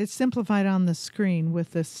 Yeah, it's simplified on the screen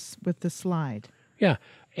with the slide. Yeah,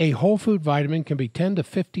 a whole food vitamin can be 10 to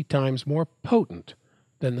 50 times more potent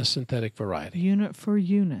than the synthetic variety. Unit for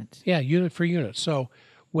unit. Yeah, unit for unit. So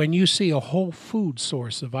when you see a whole food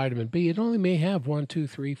source of vitamin B, it only may have 1, 2,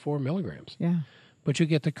 3, 4 milligrams. Yeah. But you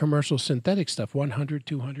get the commercial synthetic stuff, 100,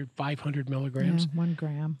 200, 500 milligrams. Yeah, 1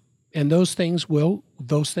 gram. And those things will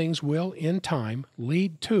in time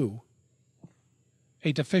lead to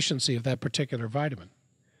a deficiency of that particular vitamin.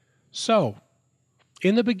 So,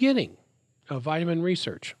 in the beginning of vitamin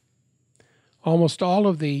research, almost all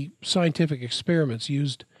of the scientific experiments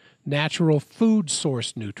used natural food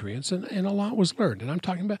source nutrients, and a lot was learned. And I'm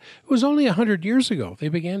talking about, it was only 100 years ago they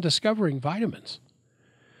began discovering vitamins.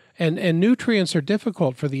 And nutrients are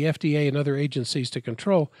difficult for the FDA and other agencies to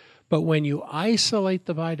control, but when you isolate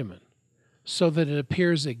the vitamin so that it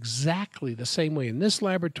appears exactly the same way in this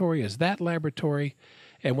laboratory as that laboratory,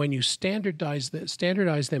 and when you standardize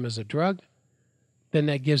them as a drug, then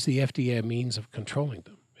that gives the FDA a means of controlling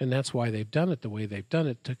them. And that's why they've done it the way they've done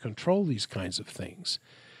it, to control these kinds of things.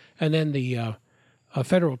 And then the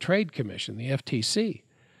Federal Trade Commission, the FTC,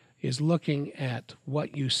 is looking at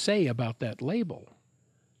what you say about that label,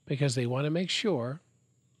 because they want to make sure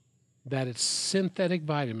that it's synthetic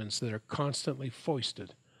vitamins that are constantly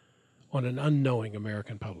foisted on an unknowing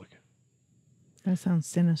American public. That sounds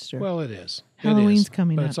sinister. Well, it is. Halloween's it is,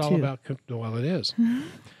 coming but up, it's all too. about, well, it is.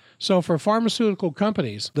 So for pharmaceutical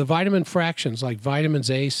companies, the vitamin fractions like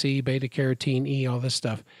vitamins A, C, beta-carotene, E, all this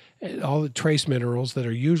stuff, all the trace minerals that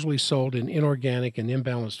are usually sold in inorganic and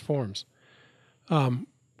imbalanced forms,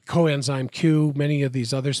 coenzyme Q, many of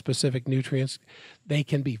these other specific nutrients, they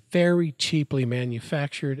can be very cheaply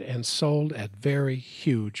manufactured and sold at very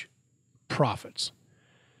huge profits.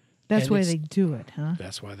 That's And why it's- they do it, huh?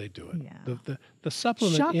 That's why they do it. Yeah. The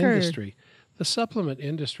supplement Shocker.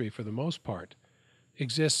 industry, for the most part,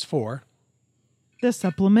 exists for The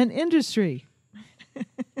supplement industry.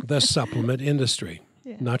 the supplement industry,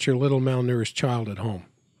 Yeah. not your little malnourished child at home.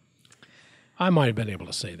 I might have been able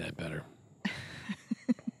to say that better.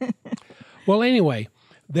 Well, anyway,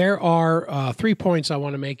 there are 3 points I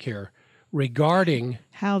want to make here regarding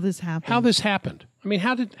How this happened. how this happened. I mean,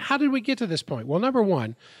 how did we get to this point? Well, number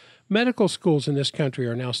one, medical schools in this country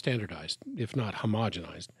are now standardized, if not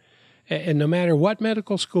homogenized. And no matter what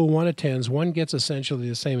medical school one attends, one gets essentially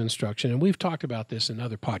the same instruction. And we've talked about this in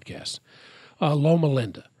other podcasts. Loma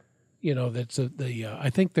Linda, that's I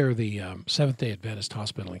think they're the Seventh-day Adventist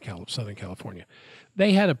Hospital in Southern California.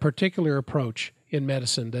 They had a particular approach in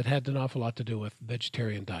medicine that had an awful lot to do with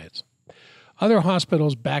vegetarian diets. Other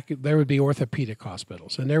hospitals there would be orthopedic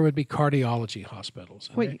hospitals, and there would be cardiology hospitals.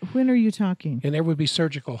 Wait, when are you talking? And there would be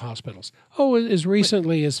surgical hospitals. Oh, as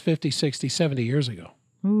recently as 50, 60, 70 years ago.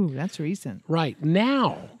 Ooh, that's recent. Right.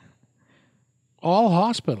 Now, all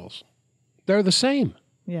hospitals, they're the same.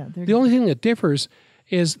 Yeah. The only thing that differs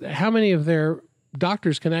is how many of their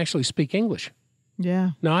doctors can actually speak English.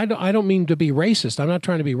 Yeah. Now, I don't mean to be racist. I'm not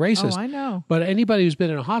trying to be racist. Oh, I know. But anybody who's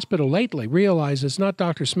been in a hospital lately realizes it's not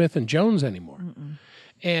Dr. Smith and Jones anymore. Mm-mm.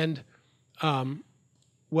 And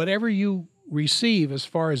whatever you receive as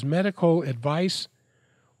far as medical advice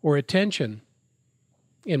or attention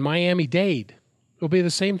in Miami-Dade will be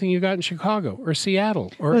the same thing you got in Chicago or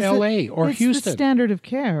Seattle or L.A. or it's Houston. the standard of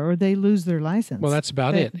care, or they lose their license. Well, that's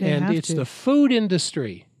about it. They And have it's to. the food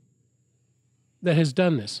industry that has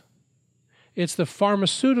done this. It's the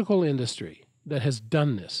pharmaceutical industry that has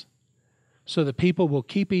done this. So that people will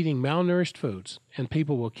keep eating malnourished foods and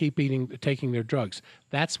people will keep taking their drugs.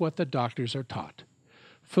 That's what the doctors are taught.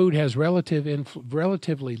 Food has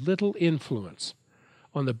relatively little influence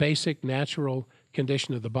on the basic natural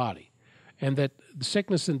condition of the body. And that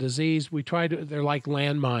sickness and disease, they're like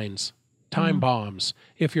landmines, time bombs.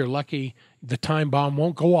 If you're lucky, the time bomb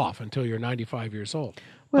won't go off until you're 95 years old.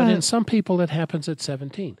 Well, but in some people, it happens at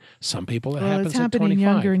 17. Some people, it happens it's at happening 25.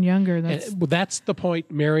 younger and younger. And that's the point,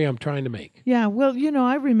 Mary, I'm trying to make. Yeah, well,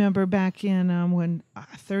 I remember back in when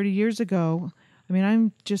 30 years ago,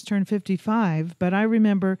 I'm just turned 55, but I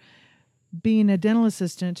remember being a dental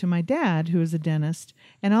assistant to my dad, who was a dentist,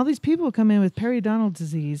 and all these people would come in with periodontal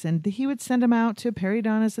disease, and he would send them out to a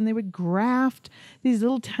periodontist, and they would graft these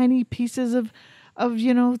little tiny pieces of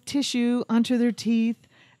tissue onto their teeth,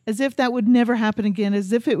 as if that would never happen again,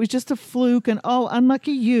 as if it was just a fluke, and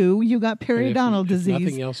unlucky you got periodontal disease. If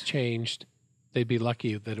nothing else changed, they'd be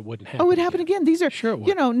lucky that it wouldn't happen. Oh, it would happen again. These are, sure it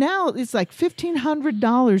would. Now it's like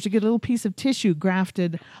 $1,500 to get a little piece of tissue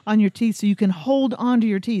grafted on your teeth so you can hold on to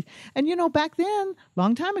your teeth. And, back then,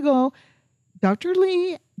 long time ago, Dr.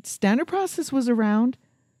 Lee, standard process was around.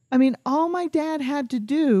 All my dad had to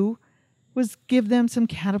do was give them some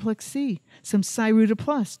Cataplex C, some Cyruta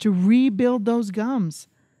Plus to rebuild those gums.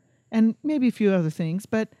 And maybe a few other things,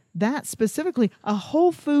 but that specifically, a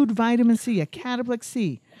whole food vitamin C, a Cataplex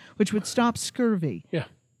C, which would stop scurvy. Yeah.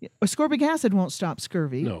 Ascorbic acid won't stop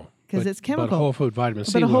scurvy. No. Because it's chemical. But whole food vitamin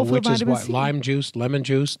C, But a whole food which is vitamin what? C. Lime juice, lemon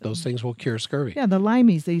juice, those things will cure scurvy. Yeah, the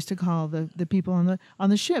limeys, they used to call the people on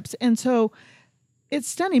the ships. And so it's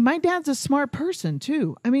stunning. My dad's a smart person,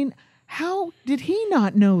 too. How did he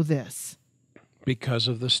not know this? Because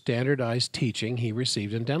of the standardized teaching he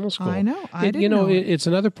received in dental school. I know. I didn't know it. It's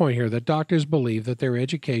another point here that doctors believe that their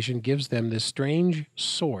education gives them this strange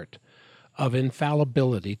sort of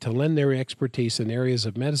infallibility to lend their expertise in areas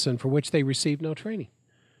of medicine for which they receive no training.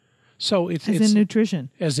 So it's in nutrition.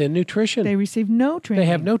 As in nutrition. They receive no training. They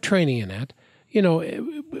have no training in that,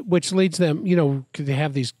 which leads them, to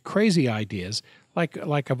have these crazy ideas.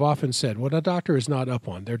 Like I've often said, what a doctor is not up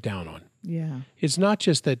on, they're down on. Yeah. It's not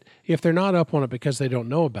just that if they're not up on it because they don't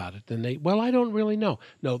know about it, then I don't really know.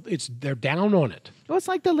 No, they're down on it. Well, it's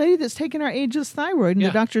like the lady that's taking our ageless thyroid, and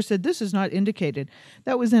the doctor said, this is not indicated.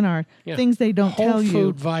 That was in our things they don't tell you. Whole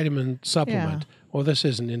food vitamin supplement. Yeah. Well, this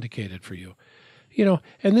isn't indicated for you.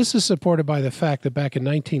 And this is supported by the fact that back in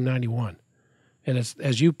 1991, And it's,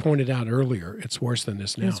 as you pointed out earlier, it's worse than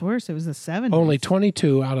this now. It's worse. It was the 70s. Only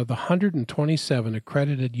 22 out of the 127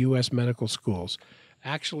 accredited U.S. medical schools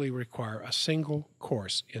actually require a single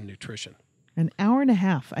course in nutrition. An hour and a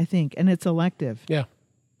half, I think, and it's elective. Yeah.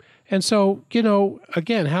 And so,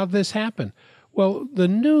 again, how did this happen? Well, the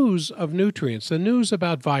news of nutrients, the news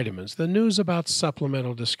about vitamins, the news about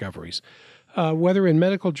supplemental discoveries, whether in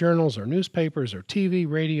medical journals or newspapers or TV,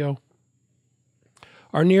 radio,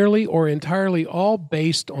 are nearly or entirely all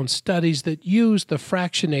based on studies that use the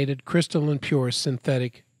fractionated crystalline pure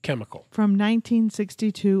synthetic chemical. From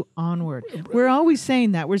 1962 onward. We're always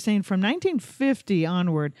saying that. We're saying from 1950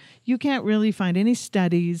 onward, you can't really find any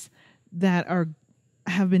studies that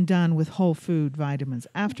have been done with whole food vitamins.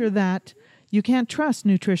 After that, you can't trust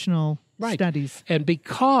nutritional studies. And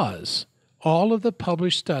because all of the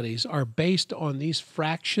published studies are based on these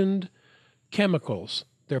fractioned chemicals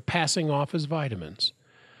they're passing off as vitamins,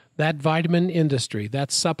 that vitamin industry,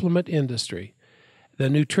 that supplement industry, the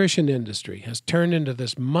nutrition industry has turned into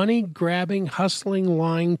this money-grabbing, hustling,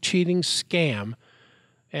 lying, cheating scam,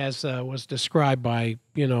 as was described by,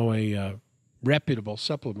 a reputable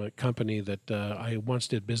supplement company that I once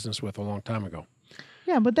did business with a long time ago.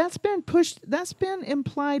 Yeah, but that's been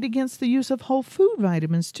implied against the use of whole food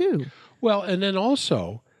vitamins too. Well, and then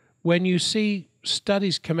also, when you see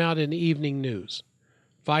studies come out in the evening news,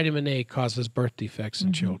 vitamin A causes birth defects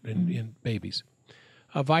in children, in babies.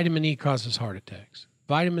 Vitamin E causes heart attacks.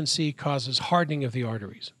 Vitamin C causes hardening of the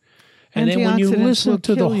arteries. And then when you listen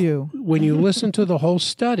to the whole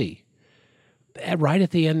study, right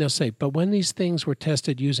at the end they'll say, but when these things were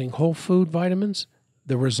tested using whole food vitamins,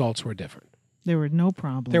 the results were different. There were no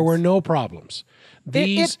problems. There were no problems.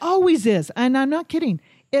 It always is, and I'm not kidding.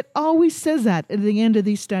 It always says that at the end of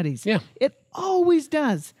these studies. Yeah. It always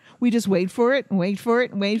does. We just wait for it and wait for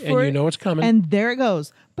it and wait for it. And you know it's coming. And there it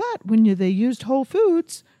goes. But when they used whole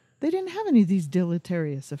foods, they didn't have any of these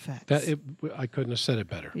deleterious effects. I couldn't have said it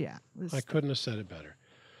better. Yeah. I couldn't have said it better.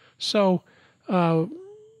 So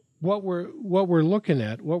what we're looking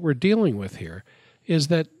at, what we're dealing with here, is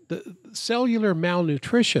that the cellular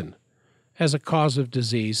malnutrition as a cause of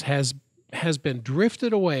disease has been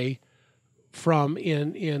drifted away from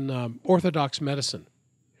in orthodox medicine.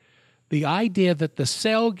 The idea that the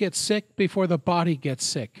cell gets sick before the body gets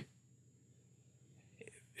sick.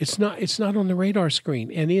 It's not on the radar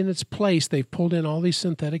screen. And in its place, they've pulled in all these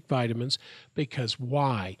synthetic vitamins because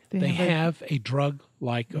why? They have a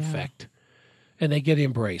drug-like effect. And they get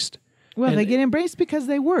embraced. Well, they get embraced because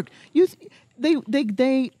they work.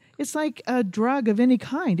 It's like a drug of any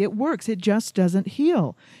kind. It works. It just doesn't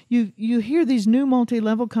heal. You hear these new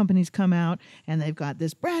multi-level companies come out, and they've got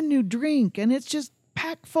this brand new drink, and it's just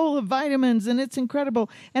packed full of vitamins, and it's incredible,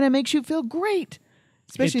 and it makes you feel great.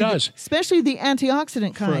 Especially the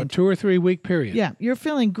antioxidant kind. For a 2 or 3 week period. Yeah, you're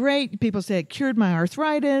feeling great. People say it cured my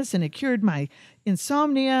arthritis, and it cured my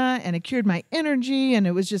insomnia, and it cured my energy, and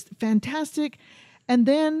it was just fantastic. And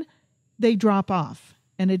then they drop off,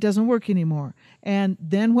 and it doesn't work anymore. And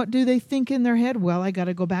then what do they think in their head? Well, I got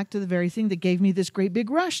to go back to the very thing that gave me this great big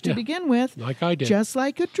rush to begin with. Like I did. Just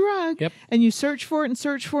like a drug. Yep. And you search for it and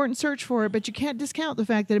search for it and search for it, but you can't discount the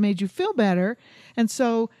fact that it made you feel better. And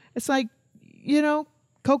so it's like,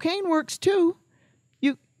 cocaine works too.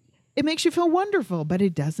 It makes you feel wonderful, but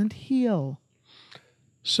it doesn't heal.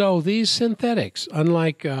 So these synthetics,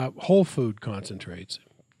 unlike whole food concentrates,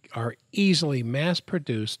 are easily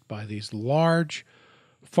mass-produced by these large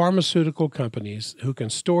pharmaceutical companies who can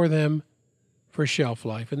store them for shelf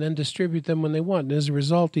life and then distribute them when they want. And as a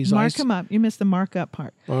result, these mark them up. You missed the markup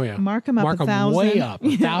part. Oh yeah, mark them up. Mark 1,000. Way up,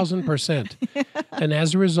 1,000%. And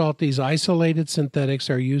as a result, these isolated synthetics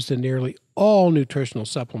are used in nearly all nutritional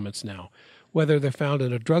supplements now, whether they're found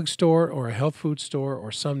in a drugstore or a health food store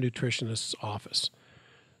or some nutritionist's office,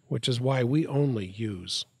 which is why we only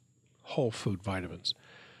use whole food vitamins.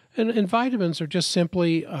 And vitamins are just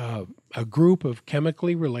simply a group of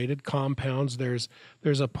chemically related compounds. There's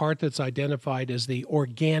a part that's identified as the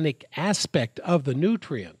organic aspect of the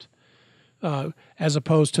nutrient, as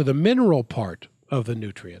opposed to the mineral part of the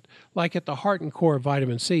nutrient. Like at the heart and core of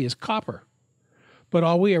vitamin C is copper. But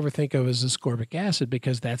all we ever think of is ascorbic acid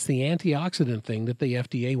because that's the antioxidant thing that the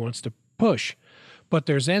FDA wants to push. But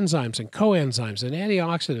there's enzymes and coenzymes and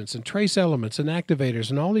antioxidants and trace elements and activators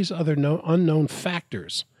and all these other unknown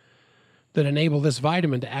factors that enable this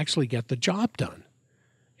vitamin to actually get the job done.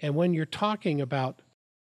 And when you're talking about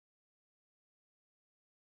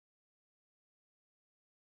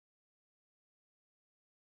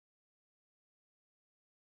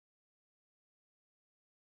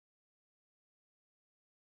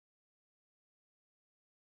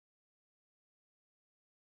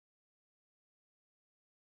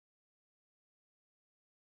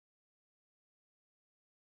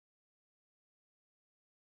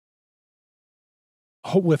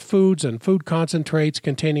with foods and food concentrates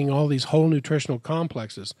containing all these whole nutritional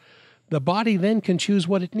complexes, the body then can choose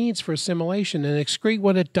what it needs for assimilation and excrete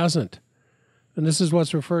what it doesn't. And this is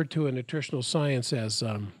what's referred to in nutritional science as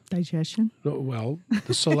digestion. The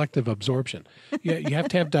selective absorption. You have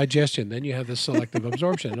to have digestion, then you have the selective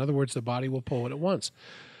absorption. In other words, the body will pull what it wants.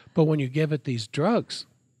 But when you give it these drugs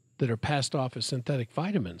that are passed off as synthetic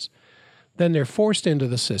vitamins, then they're forced into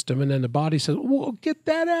the system, and then the body says, well, get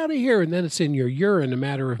that out of here. And then it's in your urine a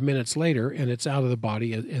matter of minutes later, and it's out of the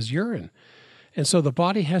body as urine. And so the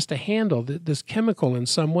body has to handle this chemical in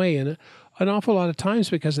some way. And an awful lot of times,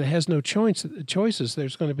 because it has no choices,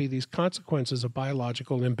 there's going to be these consequences of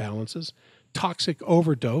biological imbalances, toxic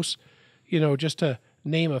overdose, just to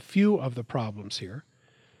name a few of the problems here.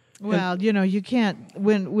 Well, you can't,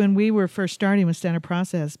 when we were first starting with Standard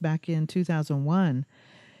Process back in 2001,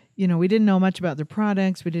 we didn't know much about their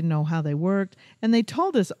products. We didn't know how they worked. And they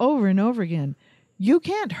told us over and over again, you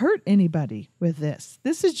can't hurt anybody with this.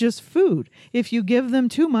 This is just food. If you give them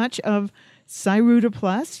too much of Cyruta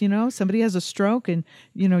Plus, somebody has a stroke and,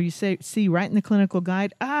 you see right in the clinical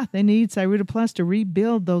guide, they need Cyruta Plus to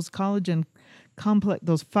rebuild those collagen complex,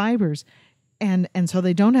 those fibers. And so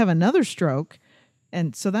they don't have another stroke.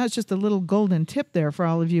 And so that's just a little golden tip there for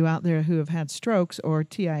all of you out there who have had strokes or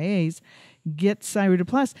TIAs. Get Cyruta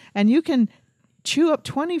Plus. And you can chew up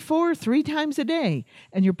 24 3 times a day,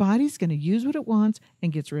 and your body's going to use what it wants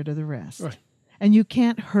and gets rid of the rest. Right. And you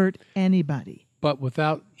can't hurt anybody. But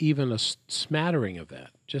without even a smattering of that,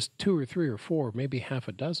 just 2 or 3 or 4, maybe half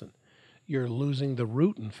a dozen, you're losing the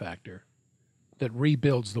rutin factor that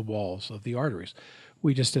rebuilds the walls of the arteries.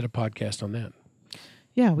 We just did a podcast on that.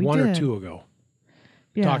 Yeah, we did. 1 or 2 ago.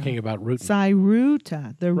 Yeah. Talking about rutin.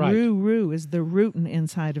 Cyruta, the right. roo is the rutin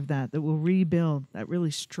inside of that will rebuild that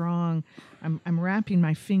really strong. I'm wrapping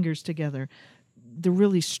my fingers together. The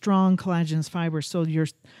really strong collagenous fiber,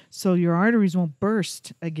 so your arteries won't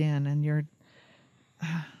burst again, and your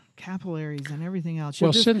capillaries and everything else.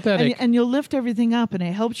 Synthetic, and you'll lift everything up, and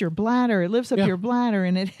it helps your bladder. It lifts up your bladder,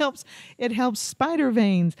 and it helps spider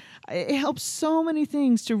veins. It helps so many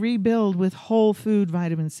things to rebuild with whole food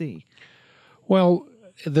vitamin C. Well,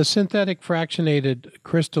 the synthetic fractionated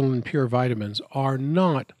crystalline pure vitamins are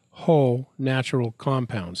not whole natural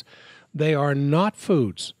compounds. They are not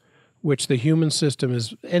foods which the human system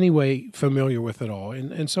is anyway familiar with at all.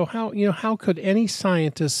 And so how could any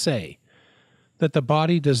scientist say that the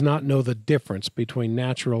body does not know the difference between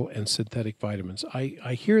natural and synthetic vitamins?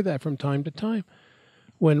 I hear that from time to time.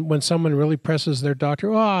 When someone really presses their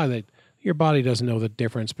doctor, your body doesn't know the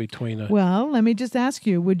difference between a... Well, let me just ask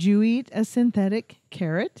you, would you eat a synthetic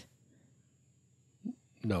carrot?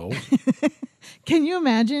 No. Can you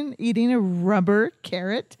imagine eating a rubber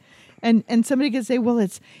carrot? And somebody could say, well,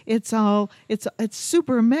 it's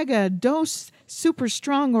super mega dose, super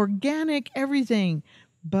strong, organic, everything.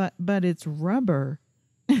 But it's rubber.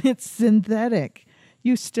 It's synthetic.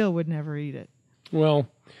 You still would never eat it. Well,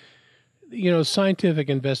 scientific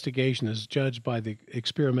investigation is judged by the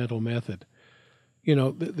experimental method.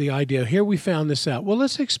 The idea, here we found this out. Well,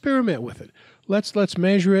 let's experiment with it. Let's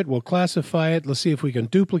measure it. We'll classify it. Let's see if we can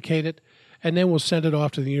duplicate it. And then we'll send it off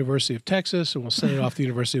to the University of Texas, and we'll send it off to the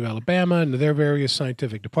University of Alabama and to their various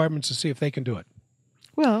scientific departments to see if they can do it.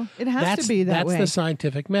 Well, it has to be that way. That's the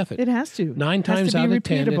scientific method. It has to. 9 times out of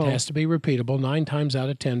 10, it has to be repeatable. 9 times out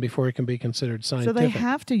of 10 before it can be considered scientific. So they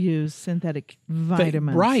have to use synthetic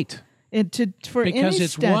vitamins. Right. Because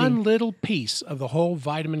it's one little piece of the whole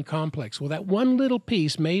vitamin complex. Well, that one little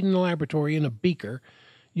piece made in the laboratory in a beaker,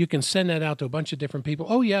 you can send that out to a bunch of different people.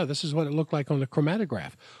 Oh, yeah, this is what it looked like on the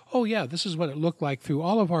chromatograph. Oh, yeah, this is what it looked like through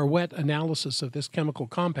all of our wet analysis of this chemical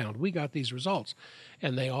compound. We got these results.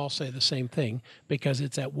 And they all say the same thing because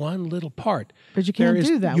it's that one little part. But you can't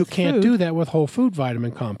do that with food. You can't do that with whole food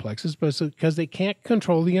vitamin complexes because they can't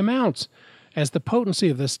control the amounts, as the potency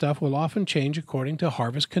of this stuff will often change according to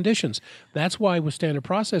harvest conditions. That's why with standard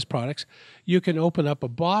process products, you can open up a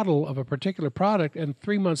bottle of a particular product and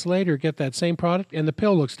 3 months later get that same product and the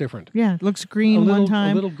pill looks different. Yeah, it looks green one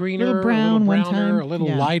time, a little greener, a little brown, a little browner, one time. a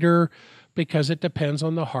little lighter, because it depends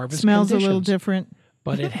on the harvest Smells conditions. a little different.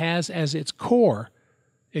 But it has as its core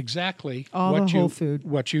exactly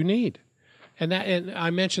what you need. And I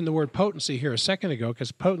mentioned the word potency here a second ago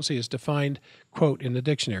because potency is defined, quote, in the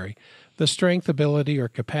dictionary, the strength, ability, or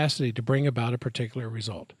capacity to bring about a particular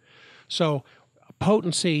result. So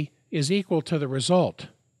potency is equal to the result.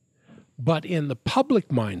 But in the public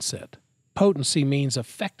mindset, potency means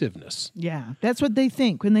effectiveness. Yeah, that's what they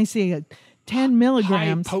think when they see a 10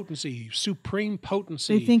 milligrams. High potency, supreme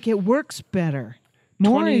potency. They think it works better.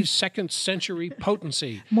 More is- 22nd century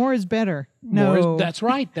potency. More is better. No. That's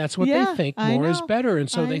right. That's what Yeah, they think. I More is know. better. And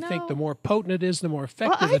so I they think know. the more potent it is, the more Well,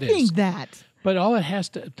 effective I it is. think that. But all it has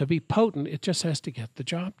to be potent, it just has to get the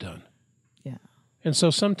job done. Yeah. And so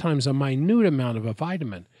sometimes a minute amount of a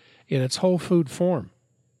vitamin in its whole food form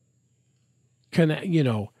can,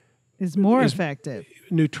 Is more Is- effective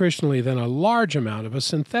nutritionally than a large amount of a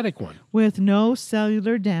synthetic one. with no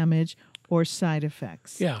cellular damage or side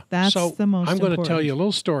effects. Yeah. That's so the most I'm going to important. tell you a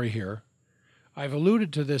little story here. I've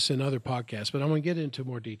alluded to this in other podcasts, but I'm going to get into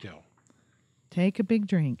more detail. Take a big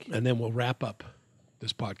drink. And then we'll wrap up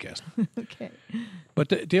this podcast. Okay. But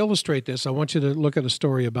to illustrate this, I want you to look at a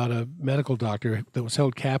story about a medical doctor that was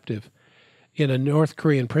held captive in a North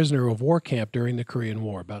Korean prisoner of war camp during the Korean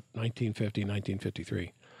War, about 1950,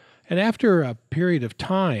 1953. And after a period of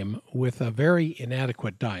time with a very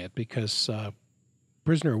inadequate diet, because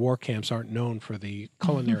prisoner of war camps aren't known for the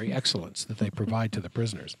culinary excellence that they provide to the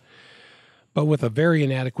prisoners, but with a very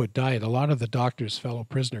inadequate diet, a lot of the doctor's fellow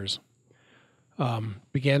prisoners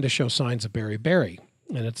began to show signs of beriberi.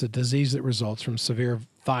 And it's a disease that results from severe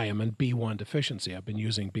thiamine B1 deficiency. I've been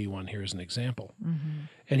using B1 here as an example.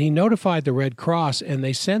 And he notified the Red Cross, and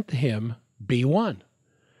they sent to him B1.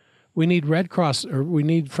 We need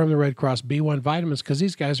from the Red Cross B1 vitamins because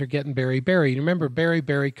these guys are getting beriberi. You remember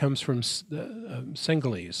beriberi comes from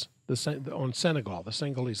Senegalese, on Senegal, the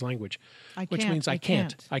Senegalese language, which means I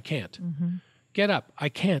can't. Get up, I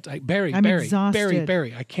can't. I'm berry, exhausted.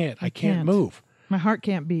 berry, I can't move. My heart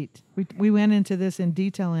can't beat. We went into this in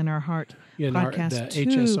detail in our heart In podcast. the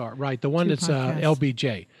HSR, right? The one that's podcasts.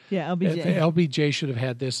 LBJ. Yeah, LBJ. The LBJ should have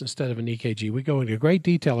had this instead of an EKG. We go into great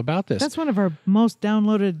detail about this. That's one of our most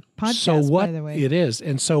downloaded podcasts, so what by the way. it is,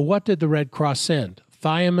 and so what did the Red Cross send?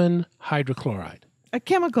 Thiamine hydrochloride, A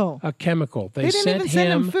chemical. a chemical. They didn't even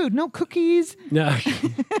send him food. No cookies. No,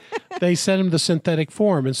 they sent him the synthetic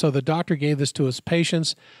form, and so the doctor gave this to his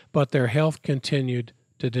patients, but their health continued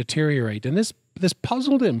to deteriorate, and this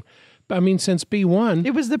puzzled him. I mean, since B1,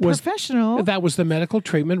 It was the professional. that was the medical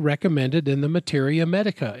treatment recommended in the Materia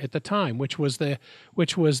Medica at the time, which was the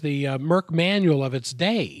Merck manual of its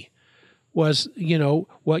day. Was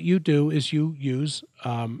what you do is you use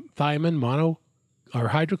thiamine mono or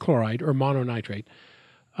hydrochloride or mononitrate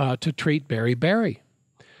to treat beriberi.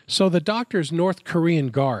 So the doctor's North Korean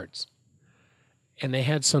guards, and they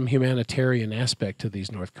had some humanitarian aspect to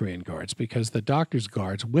these North Korean guards because the doctor's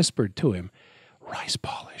guards whispered to him, rice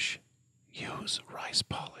polish. Use rice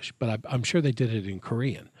polish. But I'm sure they did it in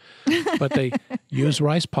Korean. But they use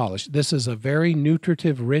rice polish. This is a very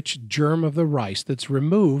nutritive, rich germ of the rice that's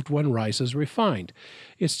removed when rice is refined.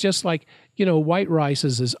 It's just like, white rice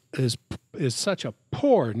is such a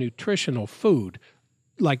poor nutritional food,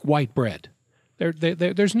 like white bread.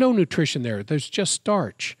 There's no nutrition there. There's just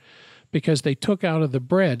starch because they took out of the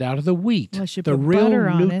bread, out of the wheat. Unless you the put real butter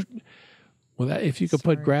on it. Well, if you could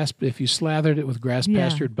put if you slathered it with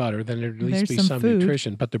grass-pastured butter, then there'd at least There's be some some food.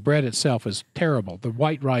 nutrition. But the bread itself is terrible. The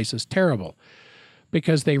white rice is terrible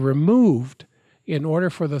because they removed, in order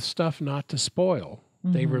for the stuff not to spoil,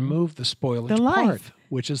 they removed the spoilage The life. part,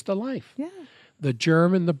 which is the life. Yeah. The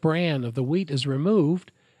germ and the bran of the wheat is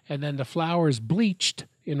removed, and then the flour is bleached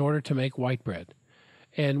in order to make white bread.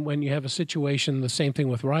 And when you have a situation, the same thing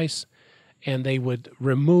with rice, and they would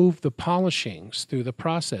remove the polishings through the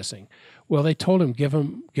processing. Well, they told him, give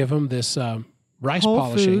him this rice Whole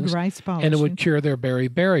polishings, food rice and it would polishing. cure their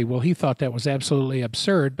beriberi. Well, he thought that was absolutely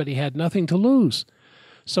absurd, but he had nothing to lose.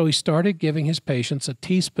 So he started giving his patients a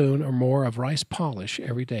teaspoon or more of rice polish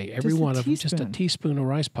every day. Every Just a one of them, just a teaspoon. teaspoon of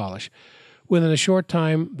rice polish. Within a short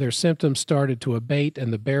time, their symptoms started to abate,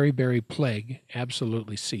 and the beriberi plague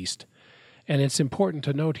absolutely ceased. And it's important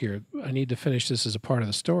to note here, I need to finish this as a part of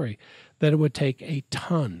the story, that it would take a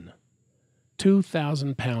ton,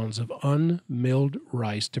 2,000 pounds of unmilled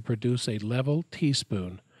rice to produce a level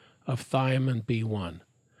teaspoon of thiamine B1.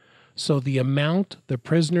 So the amount the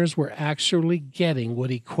prisoners were actually getting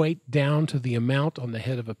would equate down to the amount on the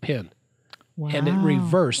head of a pin. Wow. And it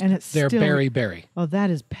reversed And it's their still- beriberi. Oh, that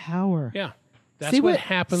is power. Yeah. That's See what what-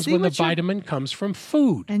 happens see when the what your- vitamin comes from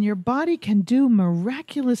food. And your body can do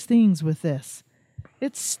miraculous things with this.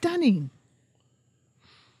 It's stunning.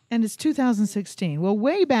 And it's 2016. Well,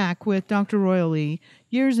 way back with Dr. Roy Lee,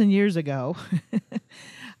 years and years ago,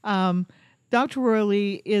 Dr. Roy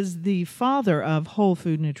Lee is the father of whole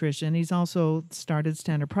food nutrition. He's also started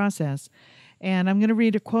Standard Process. And I'm going to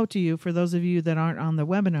read a quote to you for those of you that aren't on the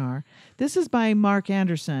webinar. This is by Mark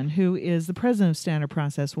Anderson, who is the president of Standard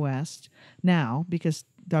Process West now, because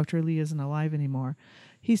Dr. Lee isn't alive anymore.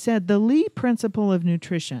 He said, the Lee principle of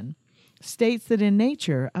nutrition states that in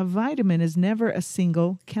nature, a vitamin is never a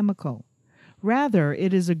single chemical. Rather,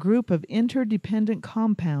 it is a group of interdependent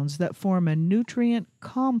compounds that form a nutrient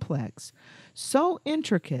complex so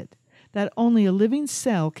intricate that only a living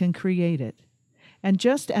cell can create it. And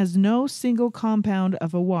just as no single compound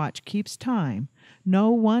of a watch keeps time,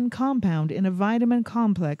 no one compound in a vitamin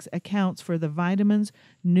complex accounts for the vitamin's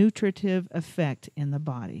nutritive effect in the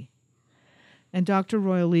body. And Dr.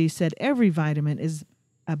 Royal Lee said every vitamin is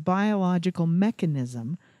a biological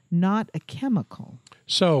mechanism, not a chemical.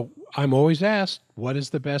 So I'm always asked, what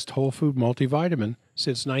is the best whole food multivitamin?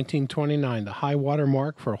 Since 1929, the high water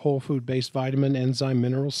mark for a whole food-based vitamin, enzyme,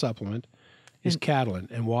 mineral supplement is Catalin.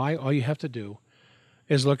 And why? All you have to do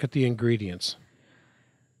is look at the ingredients.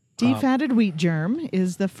 Defatted wheat germ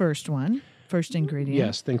is the first ingredient.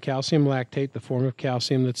 Yes, then calcium lactate, the form of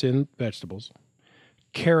calcium that's in vegetables.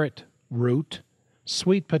 Carrot root,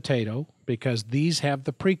 sweet potato, because these have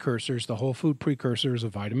the precursors, the whole food precursors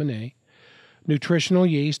of vitamin A. Nutritional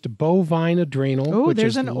yeast, bovine adrenal, which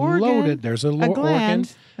is loaded. There's a organ,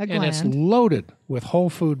 and it's loaded with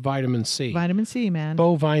whole food vitamin C. Vitamin C, man.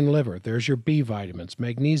 Bovine liver, there's your B vitamins.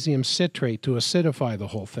 Magnesium citrate to acidify the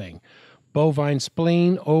whole thing. Bovine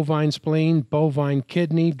spleen, bovine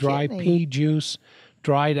kidney, dry pea juice,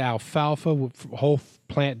 dried alfalfa, whole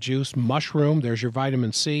plant juice, mushroom, there's your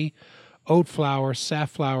vitamin C. Oat flour,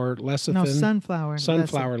 safflower, lecithin. No, sunflower.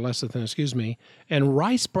 Sunflower lecithin, excuse me. And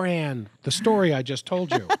rice bran, the story I just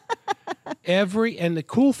told you. And the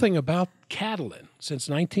cool thing about Catalin, since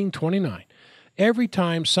 1929, every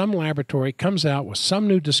time some laboratory comes out with some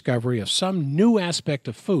new discovery of some new aspect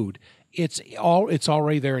of food, it's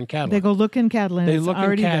already there in Catalin. They go look in Catalin. They look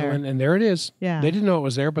in Catalin, and there it is. Yeah. They didn't know it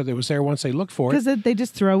was there, but it was there once they looked for it. Because they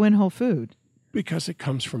just throw in whole food. Because it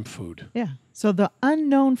comes from food. Yeah. So the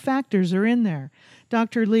unknown factors are in there.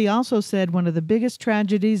 Dr. Lee also said one of the biggest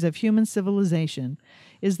tragedies of human civilization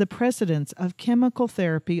is the precedence of chemical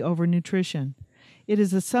therapy over nutrition. It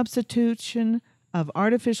is a substitution of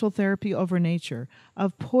artificial therapy over nature,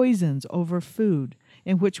 of poisons over food,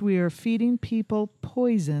 in which we are feeding people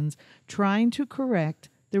poisons trying to correct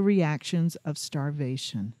the reactions of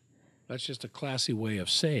starvation. That's just a classy way of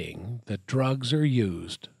saying that drugs are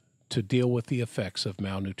used to deal with the effects of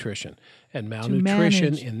malnutrition. And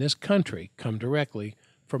malnutrition in this country come directly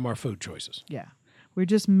from our food choices. Yeah. We're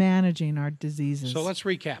just managing our diseases. So let's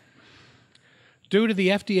recap. Due to the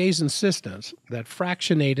FDA's insistence that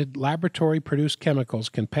fractionated laboratory-produced chemicals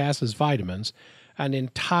can pass as vitamins, an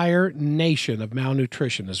entire nation of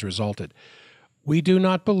malnutrition has resulted. We do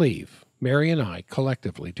not believe, Mary and I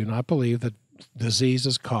collectively do not believe that disease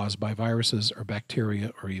is caused by viruses or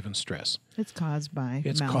bacteria or even stress. It's caused by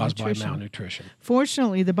malnutrition.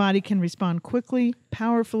 Fortunately, the body can respond quickly,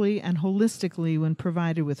 powerfully, and holistically when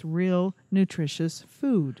provided with real, nutritious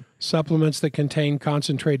food. Supplements that contain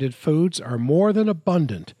concentrated foods are more than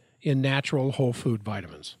abundant in natural whole food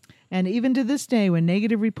vitamins. And even to this day, when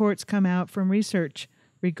negative reports come out from research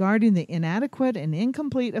regarding the inadequate and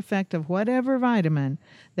incomplete effect of whatever vitamin,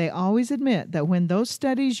 they always admit that when those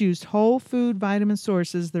studies used whole food vitamin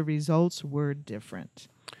sources, the results were different.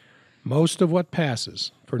 Most of what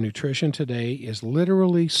passes for nutrition today is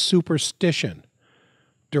literally superstition,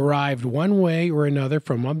 derived one way or another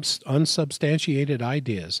from unsubstantiated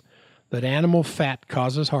ideas that animal fat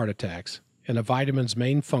causes heart attacks and a vitamin's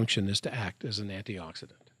main function is to act as an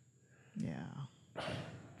antioxidant. Yeah.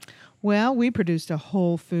 Well, we produced a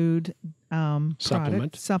whole food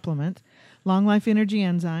supplement, Long Life Energy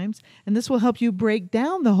Enzymes, and this will help you break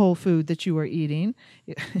down the whole food that you are eating,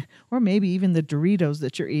 or maybe even the Doritos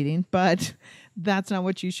that you're eating, but that's not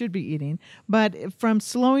what you should be eating. But from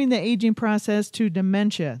slowing the aging process to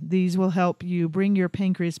dementia, these will help you bring your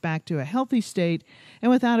pancreas back to a healthy state, and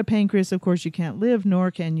without a pancreas, of course, you can't live, nor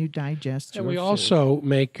can you digest your food. And we food. also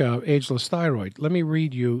make ageless thyroid. Let me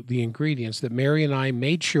read you the ingredients that Mary and I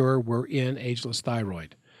made sure were in ageless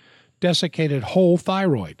thyroid. Desiccated whole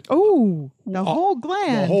thyroid. Oh, the whole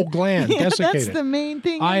gland. The whole gland, desiccated. That's the main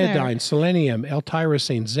thing. Iodine, selenium,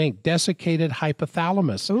 L-tyrosine, zinc, desiccated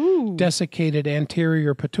hypothalamus, desiccated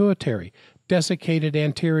anterior pituitary, desiccated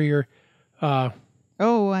anterior...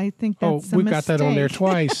 I think that's a we mistake. got that on there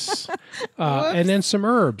twice. And then some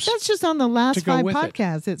herbs. That's just on the last 5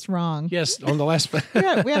 podcasts. It's wrong. Yes, on the last... we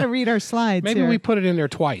had to read our slides. Maybe we put it in there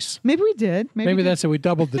twice. Maybe we did. Maybe that's it. We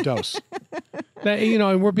doubled the dose.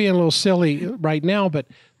 And we're being a little silly right now, but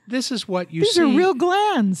this is what you These see. are real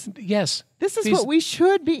glands. Yes. This is These- what we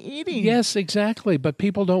should be eating. Yes, exactly. But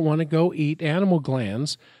people don't want to go eat animal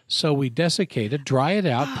glands, so we desiccate it, dry it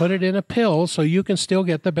out, put it in a pill so you can still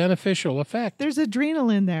get the beneficial effect. There's adrenal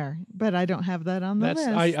in there, but I don't have that on the list.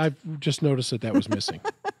 I've just noticed that was missing.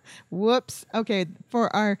 Whoops. Okay,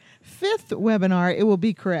 for our 5th webinar, it will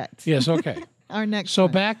be correct. Yes, okay. Our next So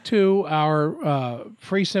one. back to our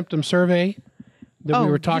free symptom survey that we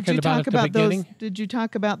were talking about at the beginning. Did you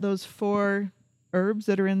talk about those 4 herbs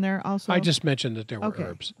that are in there also? I just mentioned that there were Okay,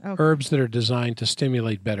 herbs. okay. Herbs that are designed to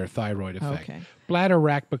stimulate better thyroid effect. Okay. Bladder,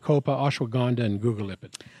 rack, bacopa, ashwagandha, and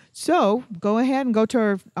guggalipid. So go ahead and go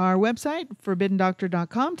to our website,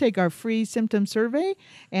 forbiddendoctor.com, take our free symptom survey,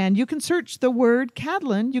 and you can search the word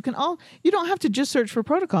Catalin. You don't have to just search for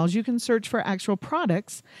protocols. You can search for actual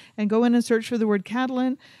products and go in and search for the word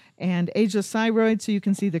Catalin and ageless thyroid so you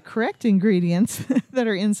can see the correct ingredients that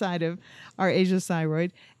are inside of our ageless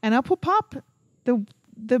thyroid. And up will pop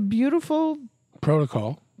the beautiful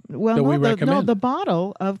Protocol well, that no, we the, recommend. no, the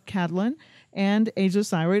bottle of Catalin and ageless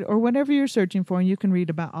thyroid, or whatever you're searching for, and you can read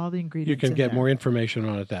about all the You ingredients. can in get there. more information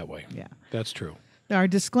on it that way. Yeah. That's true. Our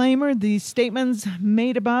disclaimer: the statements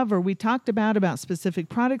made above or we talked about specific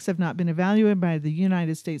products have not been evaluated by the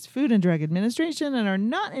United States Food and Drug Administration and are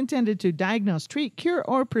not intended to diagnose, treat, cure,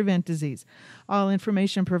 or prevent disease. All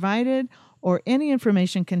information provided or any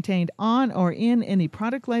information contained on or in any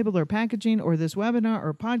product label or packaging or this webinar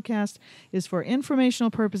or podcast is for informational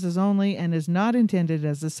purposes only and is not intended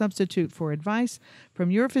as a substitute for advice from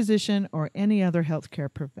your physician or any other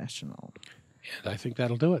healthcare professional. And I think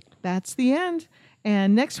that'll do it. That's the end.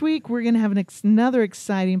 And next week, we're going to have another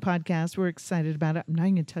exciting podcast. We're excited about it. I'm not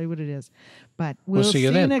going to tell you what it is, but we'll see you see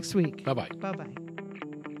you then. next week. Bye-bye. Bye-bye.